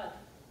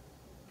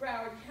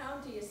Broward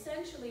County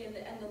essentially, and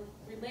the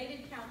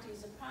related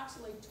counties,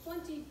 approximately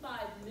 $25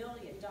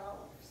 million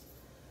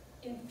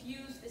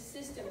infused the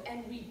system.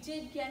 And we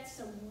did get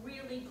some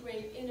really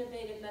great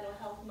innovative mental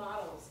health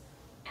models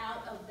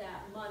out of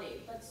that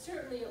money. But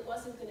certainly it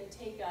wasn't going to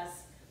take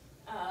us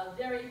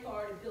very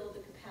far to build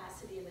the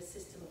capacity of a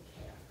system of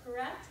care,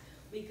 correct?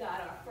 We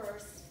got our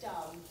first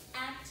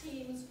ACT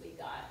teams, we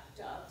got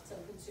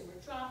some consumer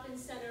drop-in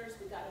centers,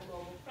 we got a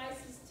mobile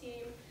crisis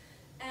team,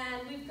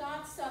 and we've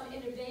got some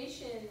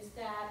innovations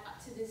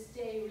that to this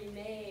day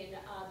remain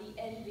the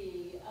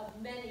envy of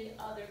many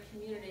other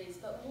communities.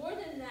 But more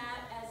than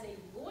that, as a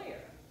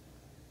lawyer,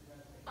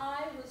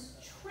 I was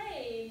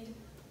trained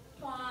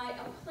by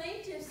a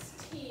plaintiff's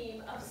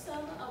team of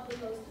some of the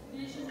most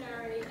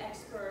visionary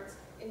experts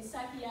in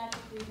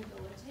psychiatric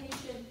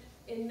rehabilitation,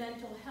 in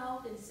mental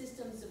health, in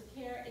systems of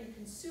care, in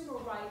consumer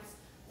rights,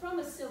 from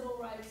a civil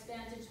rights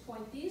vantage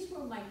point. These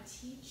were my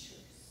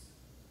teachers.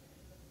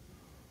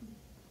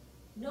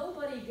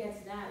 Nobody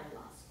gets that in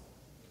law school.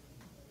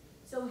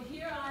 So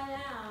here I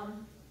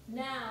am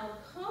now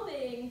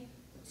coming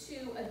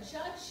to a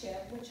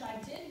judgeship, which I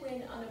did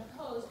win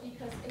unopposed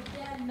because,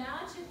 again,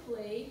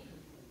 magically,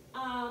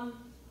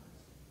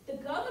 the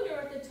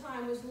governor at the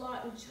time was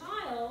Lawton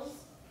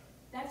Childs.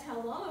 That's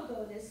how long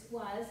ago this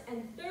was.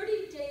 And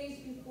 30 days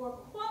before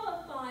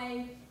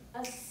qualifying,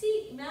 a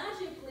seat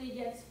magically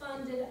gets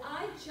funded.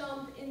 I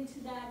jump into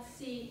that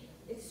seat.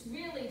 It's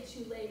really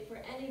too late for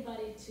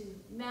anybody to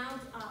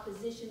mount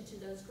opposition to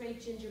those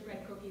great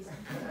gingerbread cookies.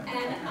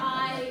 And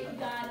I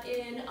got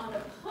in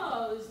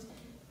unopposed.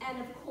 And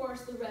of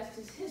course, the rest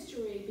is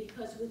history,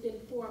 because within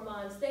 4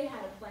 months, they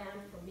had a plan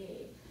for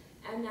me.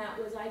 And that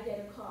was, I get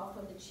a call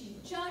from the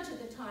chief judge at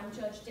the time,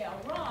 Judge Dale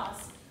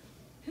Ross,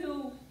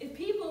 who, if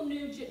people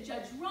knew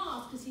Judge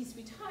Ross, because he's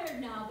retired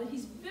now, but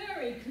he's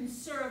very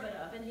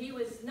conservative, and he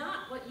was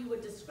not what you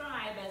would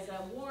describe as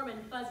a warm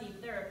and fuzzy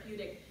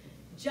therapeutic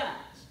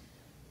judge.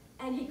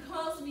 And he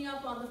calls me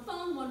up on the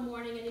phone one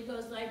morning, and he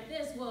goes like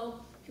this: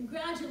 well,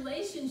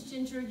 congratulations,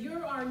 Ginger,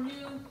 you're our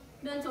new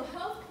mental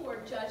health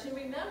court judge, and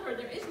remember,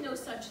 there is no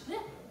such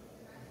thing.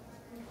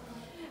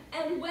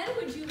 And when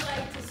would you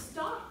like to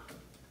start?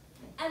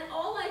 And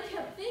all I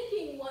kept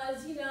thinking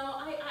was,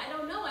 I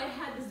don't know, I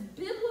had this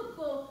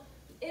biblical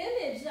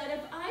image that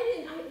if I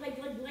didn't,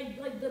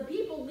 like the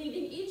people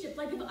leaving Egypt,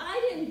 like if I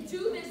didn't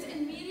do this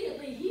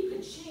immediately, he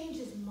could change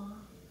his mind.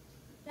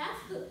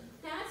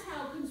 That's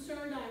how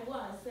concerned I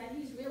was, that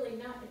he's really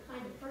not the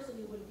kind of person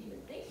who would even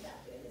think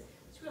about doing this.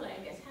 It's really, I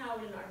guess,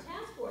 Howard in our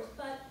task force.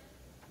 But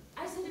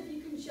I said, if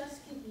you can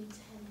just give me 10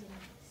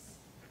 days.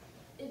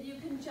 If you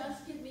can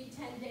just give me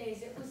 10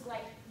 days. It was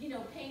like,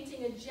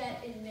 painting a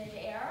jet in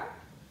midair.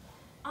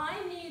 I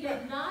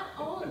needed not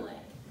only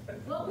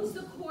what was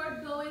the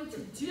court going to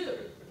do.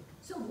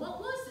 So what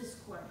was this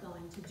court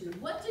going to do?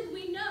 What did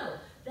we know?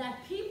 That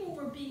people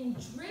were being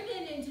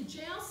driven into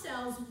jail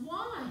cells.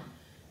 Why?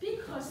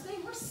 Because they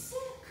were sick.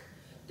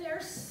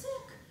 They're sick.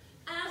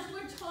 As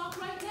we're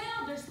talking right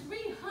now, there's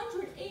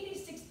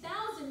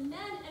 386,000 men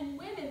and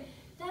women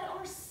that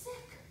are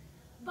sick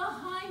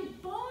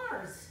behind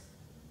bars.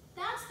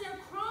 That's their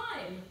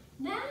crime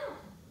now.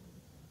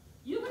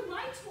 Human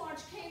Rights Watch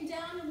came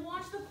down and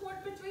watched the court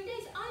for 3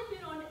 days. I've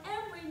been on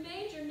every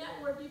major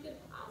network you could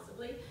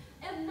possibly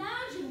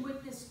imagine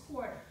with this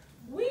court.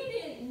 We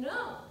didn't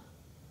know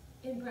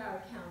in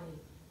Broward County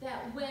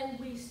that when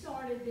we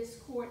started this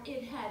court,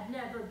 it had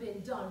never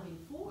been done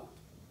before.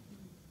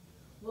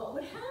 What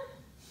would happen?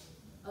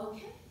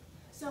 Okay,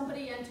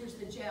 somebody enters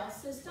the jail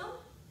system.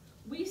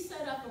 We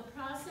set up a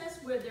process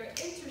where they're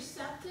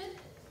intercepted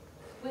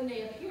when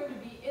they appear to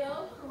be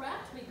ill,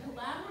 correct? We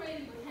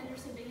collaborated with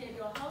Henderson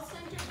Behavioral Health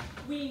Center.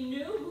 We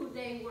knew who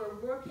they were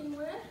working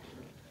with.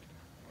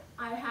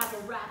 I have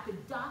a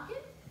rapid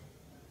docket.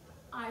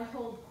 I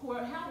hold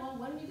court.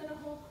 When are you going to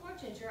hold court,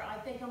 Ginger? I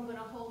think I'm going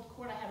to hold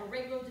court. I have a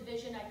regular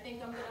division. I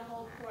think I'm going to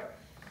hold court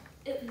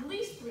at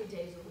least 3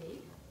 days a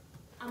week.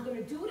 I'm going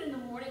to do it in the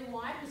morning.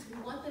 Why? Because we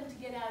want them to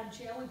get out of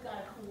jail. We've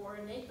got to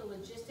coordinate the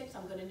logistics.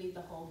 I'm going to need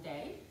the whole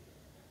day.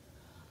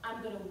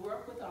 I'm going to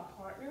work with our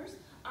partners.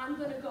 I'm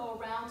going to go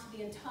around to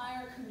the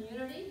entire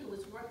community who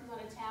is working on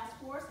a task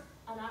force,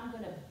 and I'm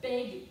going to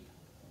beg,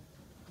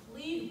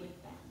 plead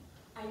with them.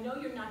 I know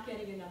you're not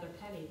getting another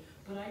penny,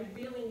 but I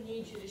really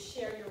need you to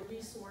share your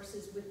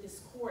resources with this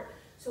court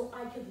so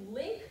I could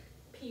link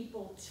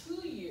people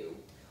to you.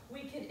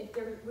 We're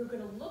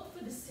going to look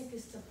for the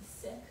sickest of the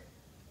sick.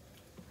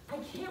 I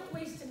can't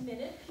waste a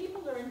minute.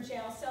 People are in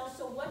jail cells,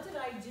 so what did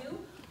I do?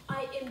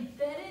 I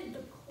embedded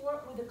the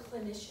court with a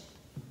clinician.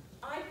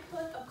 I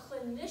put a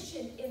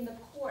clinician in the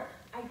court.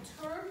 I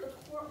turned the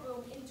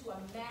courtroom into a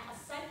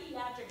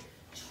psychiatric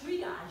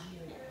triage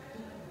unit.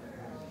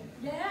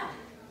 Yeah,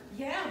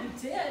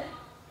 we did.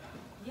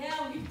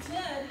 Yeah, we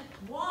did.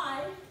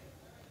 Why?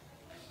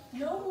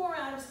 No more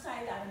out of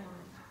sight, out of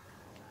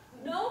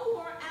mind. No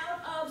more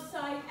out of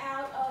sight,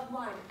 out of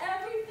mind.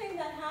 Everything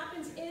that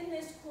happens in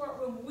this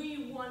courtroom,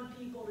 we want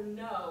people to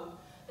know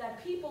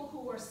that people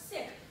who are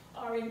sick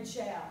are in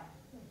jail.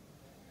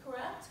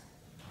 Correct?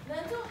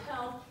 Mental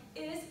health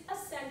is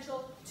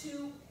essential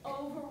to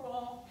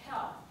overall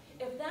health.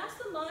 If that's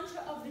the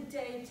mantra of the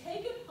day,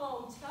 take it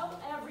home, tell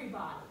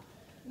everybody.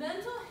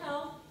 Mental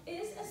health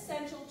is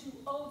essential to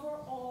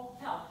overall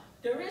health.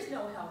 There is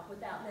no health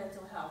without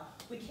mental health.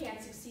 We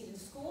can't succeed in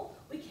school,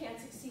 we can't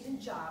succeed in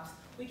jobs,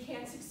 we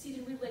can't succeed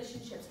in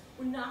relationships.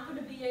 We're not going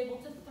to be able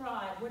to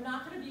thrive. We're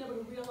not going to be able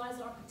to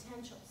realize our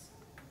potentials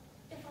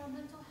if our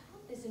mental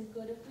health isn't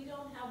good, if we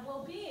don't have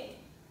well-being,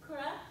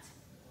 correct?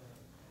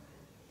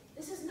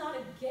 This is not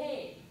a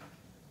game.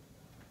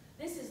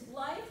 This is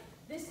life,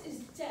 this is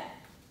death.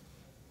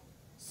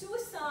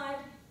 Suicide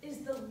is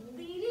the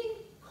leading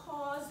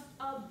cause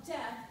of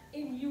death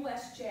in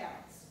U.S.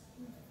 jails.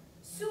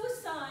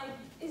 Suicide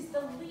is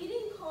the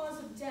leading cause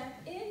of death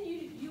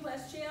in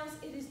U.S. jails.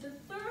 It is the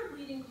third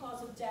leading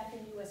cause of death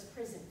in U.S.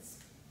 prisons.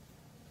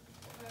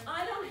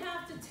 I don't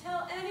have to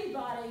tell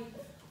anybody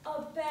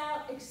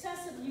about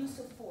excessive use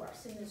of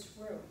force in this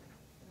room.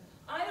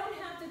 I don't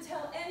have to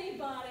tell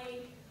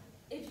anybody,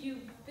 if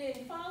you've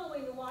been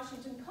following the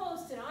Washington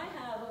Post, and I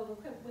have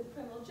with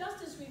criminal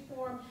justice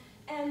reform,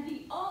 and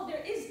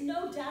there is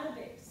no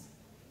database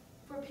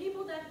for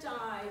people that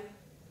die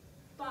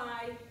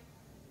by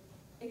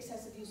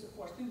excessive use of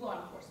force through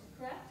law enforcement,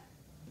 correct?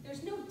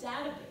 There's no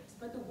database,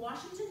 but the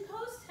Washington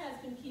Post has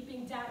been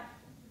keeping data.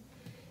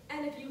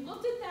 And if you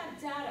looked at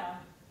that data,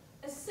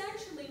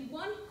 essentially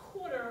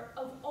 1/4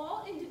 of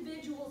all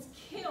individuals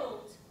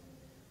killed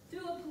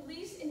through a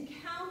police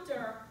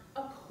encounter,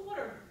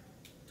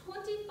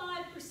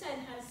 25%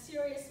 has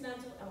serious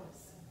mental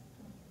illness.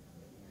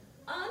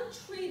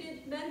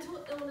 Untreated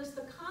mental illness,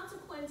 the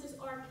consequences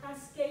are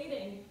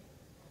cascading.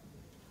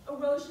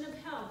 Erosion of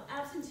health,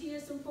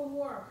 absenteeism from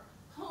work,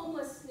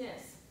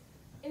 homelessness,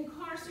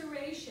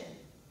 incarceration,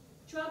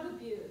 drug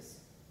abuse,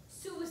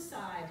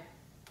 suicide.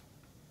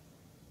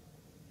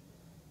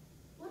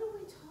 What are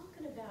we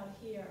talking about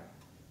here?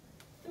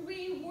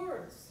 3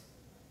 words: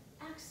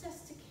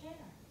 access to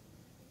care.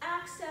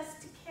 Access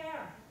to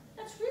care.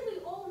 That's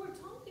really all we're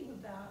talking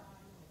about.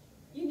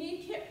 You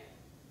need care.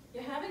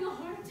 You're having a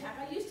heart attack.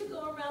 I used to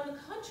go around the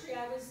country.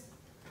 I was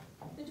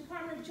the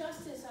Department of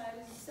Justice. I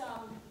was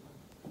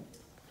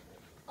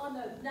on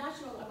the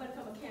national, I went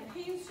from a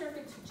campaign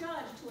circuit to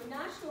judge to a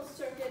national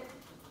circuit,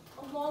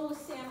 along with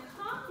Sam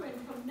Cochran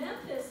from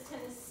Memphis,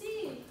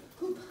 Tennessee,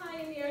 who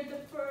pioneered the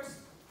first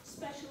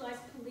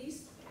specialized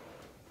police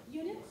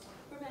unit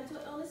for mental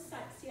illness,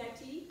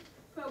 CIT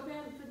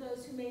program. For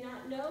those who may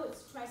not know,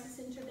 it's crisis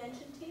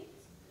intervention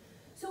teams.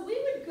 So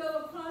we would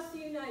go across the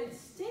United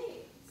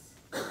States,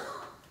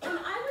 and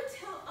I would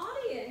tell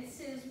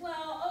audiences,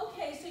 well,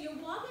 okay, so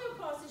you're walking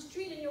across the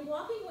street and you're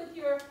walking with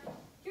your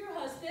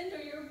husband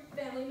or your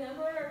family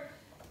member, or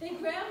they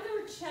grab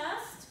their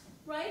chest,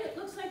 right? It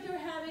looks like they're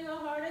having a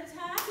heart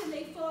attack, and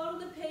they fall to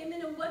the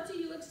pavement, and what do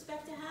you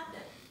expect to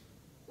happen?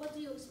 What do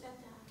you expect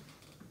to happen?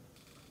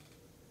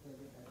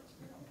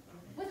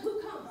 But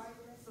who comes?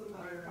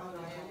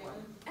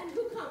 And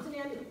who comes? An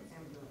ambulance.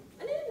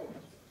 An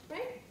ambulance,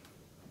 right?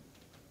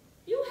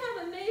 You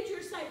have a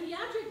major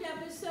psychiatric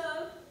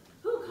episode,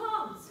 who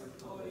comes?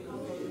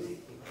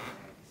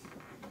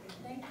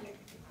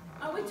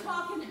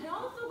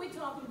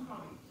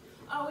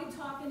 Are we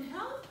talking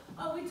health?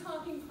 Are we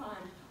talking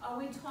crime? Are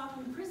we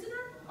talking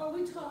prisoner? Are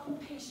we talking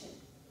patient?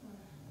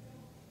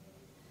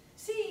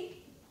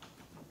 See,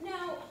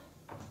 now,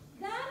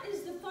 that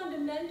is the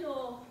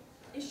fundamental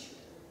issue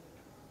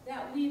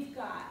that we've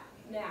got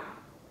now.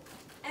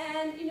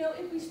 And, you know,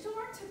 if we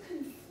start to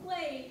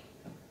conflate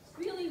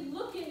really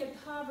looking at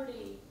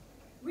poverty,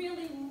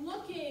 really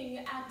looking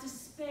at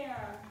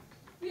despair,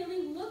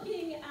 really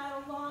looking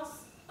at a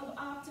loss of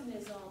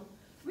optimism,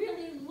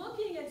 really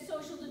looking at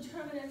social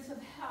determinants of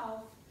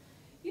health,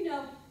 you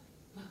know,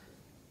 look,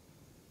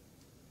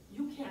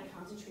 you can't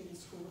concentrate in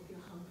school if you're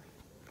hungry.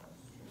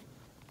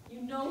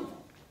 You know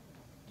that.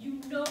 You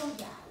know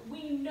that.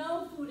 We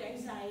know food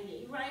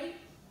anxiety, right?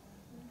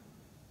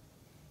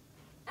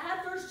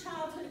 Adverse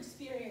childhood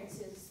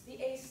experiences,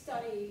 the ACE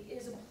study,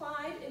 is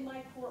applied in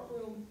my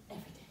courtroom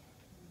every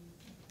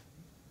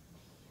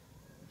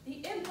day.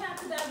 The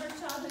impact of adverse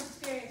childhood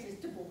experiences: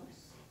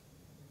 divorce,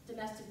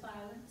 domestic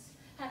violence,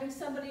 having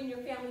somebody in your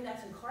family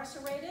that's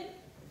incarcerated,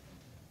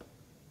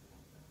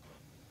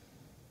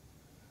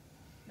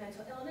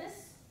 mental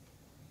illness,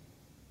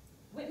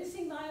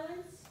 witnessing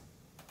violence,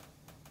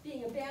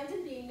 being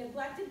abandoned, being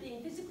neglected,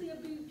 being physically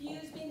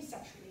abused, being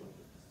sexually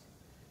abused.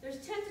 There's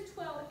 10 to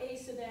 12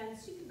 ACE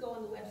events. You can go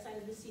on the website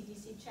of the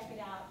CDC, check it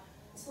out.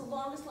 It's the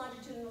longest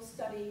longitudinal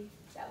study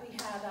that we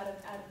have out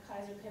of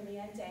Kaiser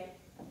Permanente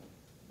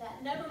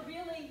that never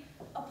really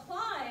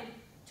applied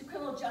to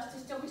criminal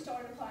justice till we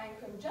started applying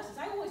criminal justice.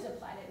 I always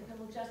applied it in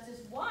criminal justice.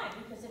 Why?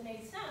 Because it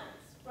made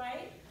sense,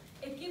 right?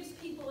 It gives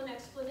people an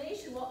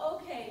explanation. Well,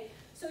 okay,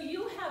 so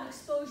you have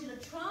exposure to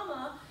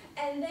trauma,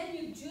 and then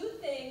you do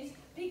things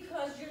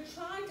because you're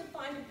trying to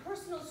find a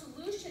personal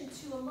solution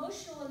to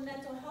emotional and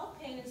mental health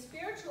pain and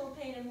spiritual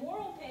pain and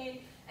moral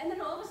pain, and then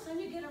all of a sudden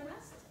you get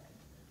arrested.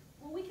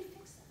 Well, we can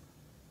fix that.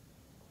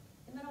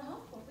 In mental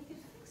health court, we can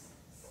fix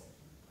this.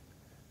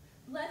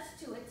 Let's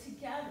do it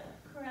together,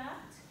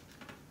 correct?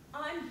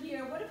 I'm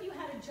here. What if you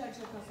had a judge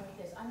that goes like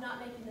this? I'm not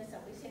making this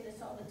up. We say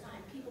this all the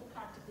time. People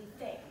practically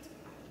faked.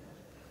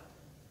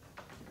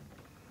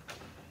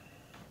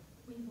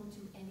 We will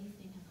do anything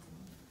in the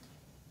world.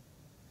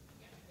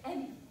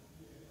 Anything.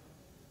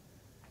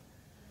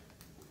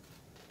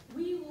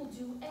 We will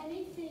do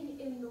anything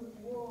in the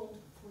world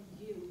for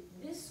you.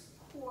 This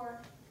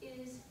court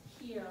is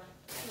here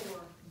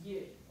for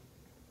you.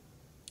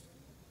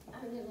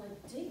 I mean, they're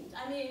like dinged.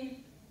 I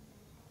mean,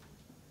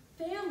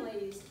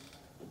 families,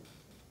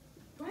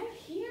 right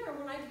here,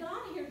 when I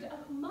got here, a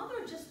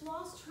mother just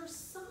lost her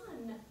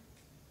son.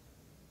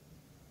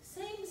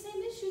 Same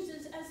issues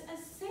as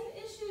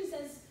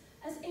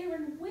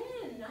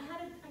Lerner-Wren. I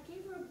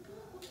gave her a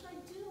book. What should I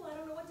do? I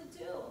don't know what to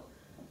do.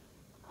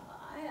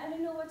 I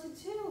didn't know what to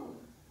do.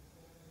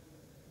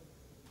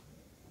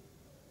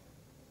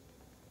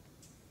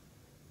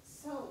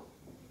 So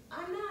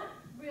I'm not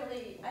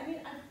really, I mean,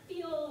 I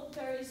feel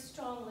very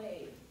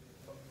strongly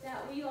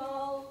that we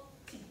all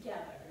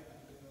together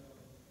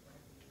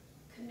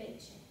can make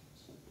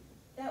change.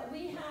 That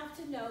we have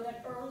to know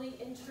that early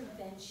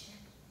intervention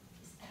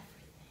is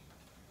everything.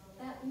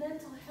 That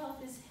mental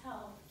health is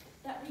health.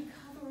 That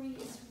recovery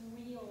is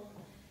real.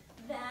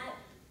 That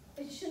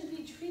it shouldn't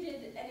be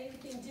treated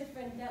anything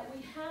different, that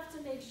we have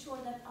to make sure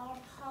that our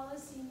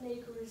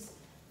policymakers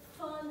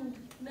fund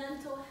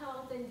mental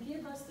health and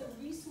give us the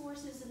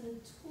resources and the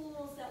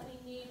tools that we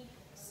need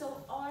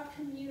so our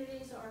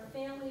communities, our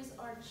families,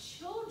 our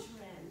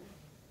children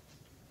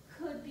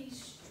could be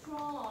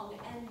strong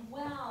and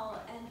well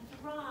and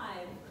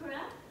thrive,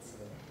 correct?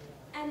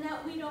 And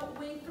that we don't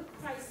wait for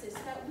crisis,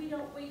 that we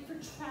don't wait for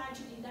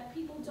tragedy, that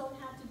people don't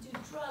have to do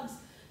drugs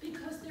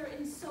because they're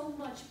in so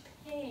much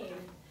pain.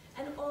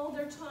 And all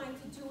they're trying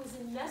to do is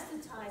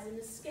anesthetize and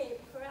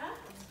escape,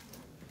 correct?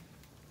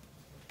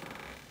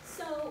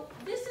 So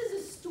this is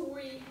a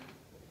story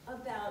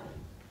about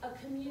a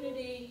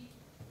community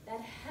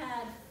that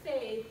had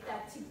faith,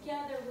 that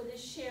together with a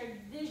shared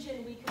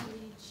vision we can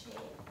lead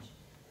change.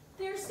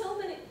 There's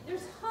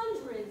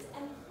hundreds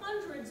and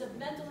hundreds of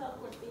mental health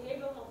courts,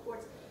 behavioral health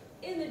courts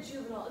in the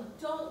juvenile,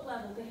 adult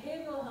level,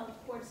 behavioral health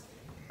courts.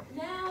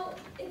 Now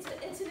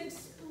it's an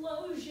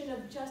explosion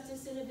of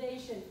justice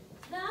innovation.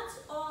 That's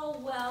all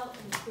well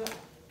and good.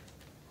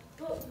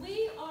 But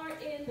we are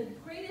in the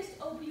greatest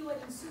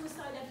opioid and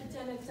suicide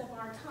epidemics of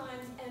our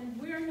times, and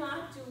we're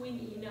not doing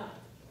enough.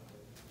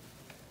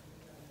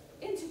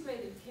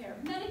 Integrated care,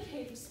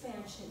 Medicaid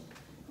expansion.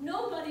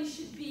 Nobody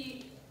should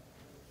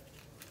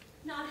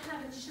not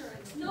have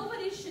insurance.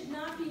 Nobody should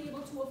not be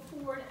able to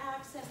afford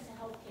access to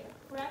health care,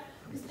 correct?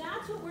 Because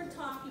that's what we're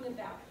talking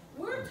about.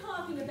 We're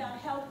talking about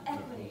health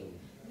equity.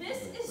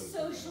 This is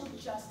social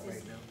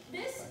justice.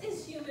 This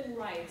is human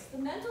rights. The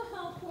mental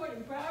health court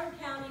in Broward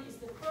County is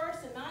the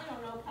first, and I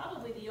don't know,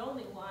 probably the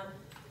only one,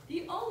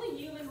 the only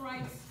human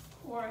rights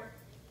court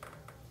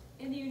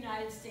in the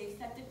United States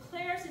that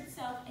declares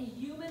itself a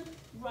human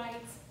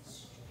rights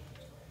state.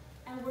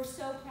 And we're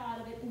so proud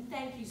of it, and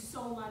thank you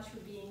so much for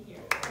being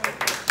here. Before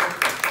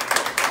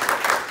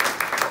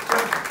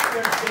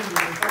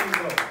you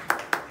go,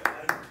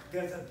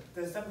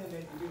 there's something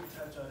that you didn't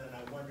touch on, and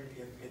I wondered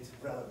if it's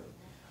relevant.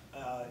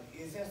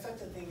 Is there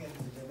such a thing as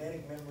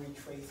genetic memory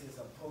traces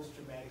of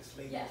post-traumatic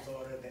slave Yes.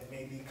 disorder that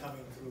may be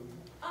coming through?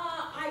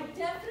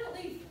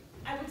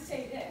 I would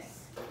say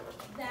this,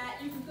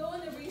 that you can go in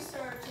the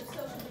research of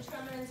social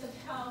determinants of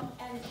health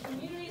and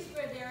communities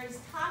where there is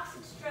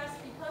toxic stress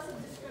because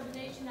of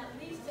discrimination that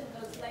leads to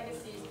those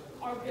legacies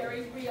are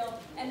very real,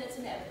 and it's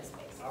an evidence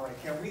base. All right,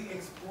 can we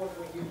export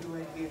what you're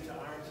doing here to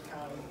Orange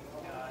County?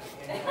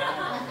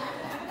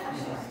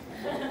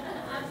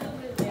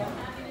 Absolutely, I'm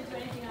happy to do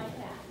anything I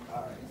can.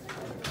 All right.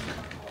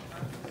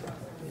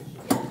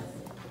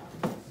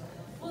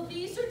 Well,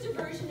 these are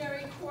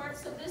diversionary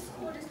courts, so this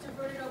court has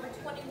diverted over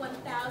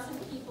 21,000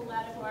 people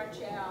out of our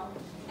jail.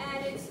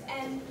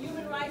 And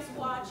Human Rights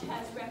Watch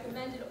has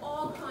recommended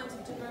all kinds of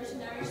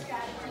diversionary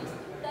strategies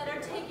that are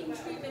taking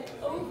treatment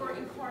over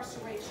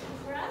incarceration,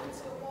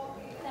 correct?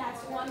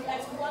 That's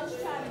one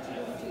strategy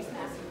to reduce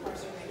mass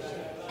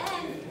incarceration.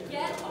 And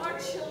get our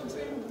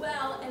children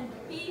well and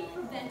be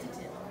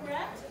preventative,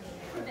 correct?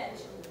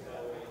 Prevention.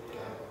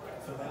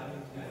 So that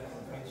means we have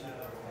prevention.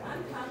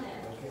 I'm coming.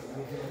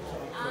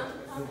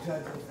 The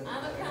judges.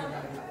 I'm a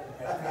coming.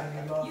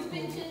 You've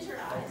been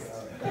gingerized.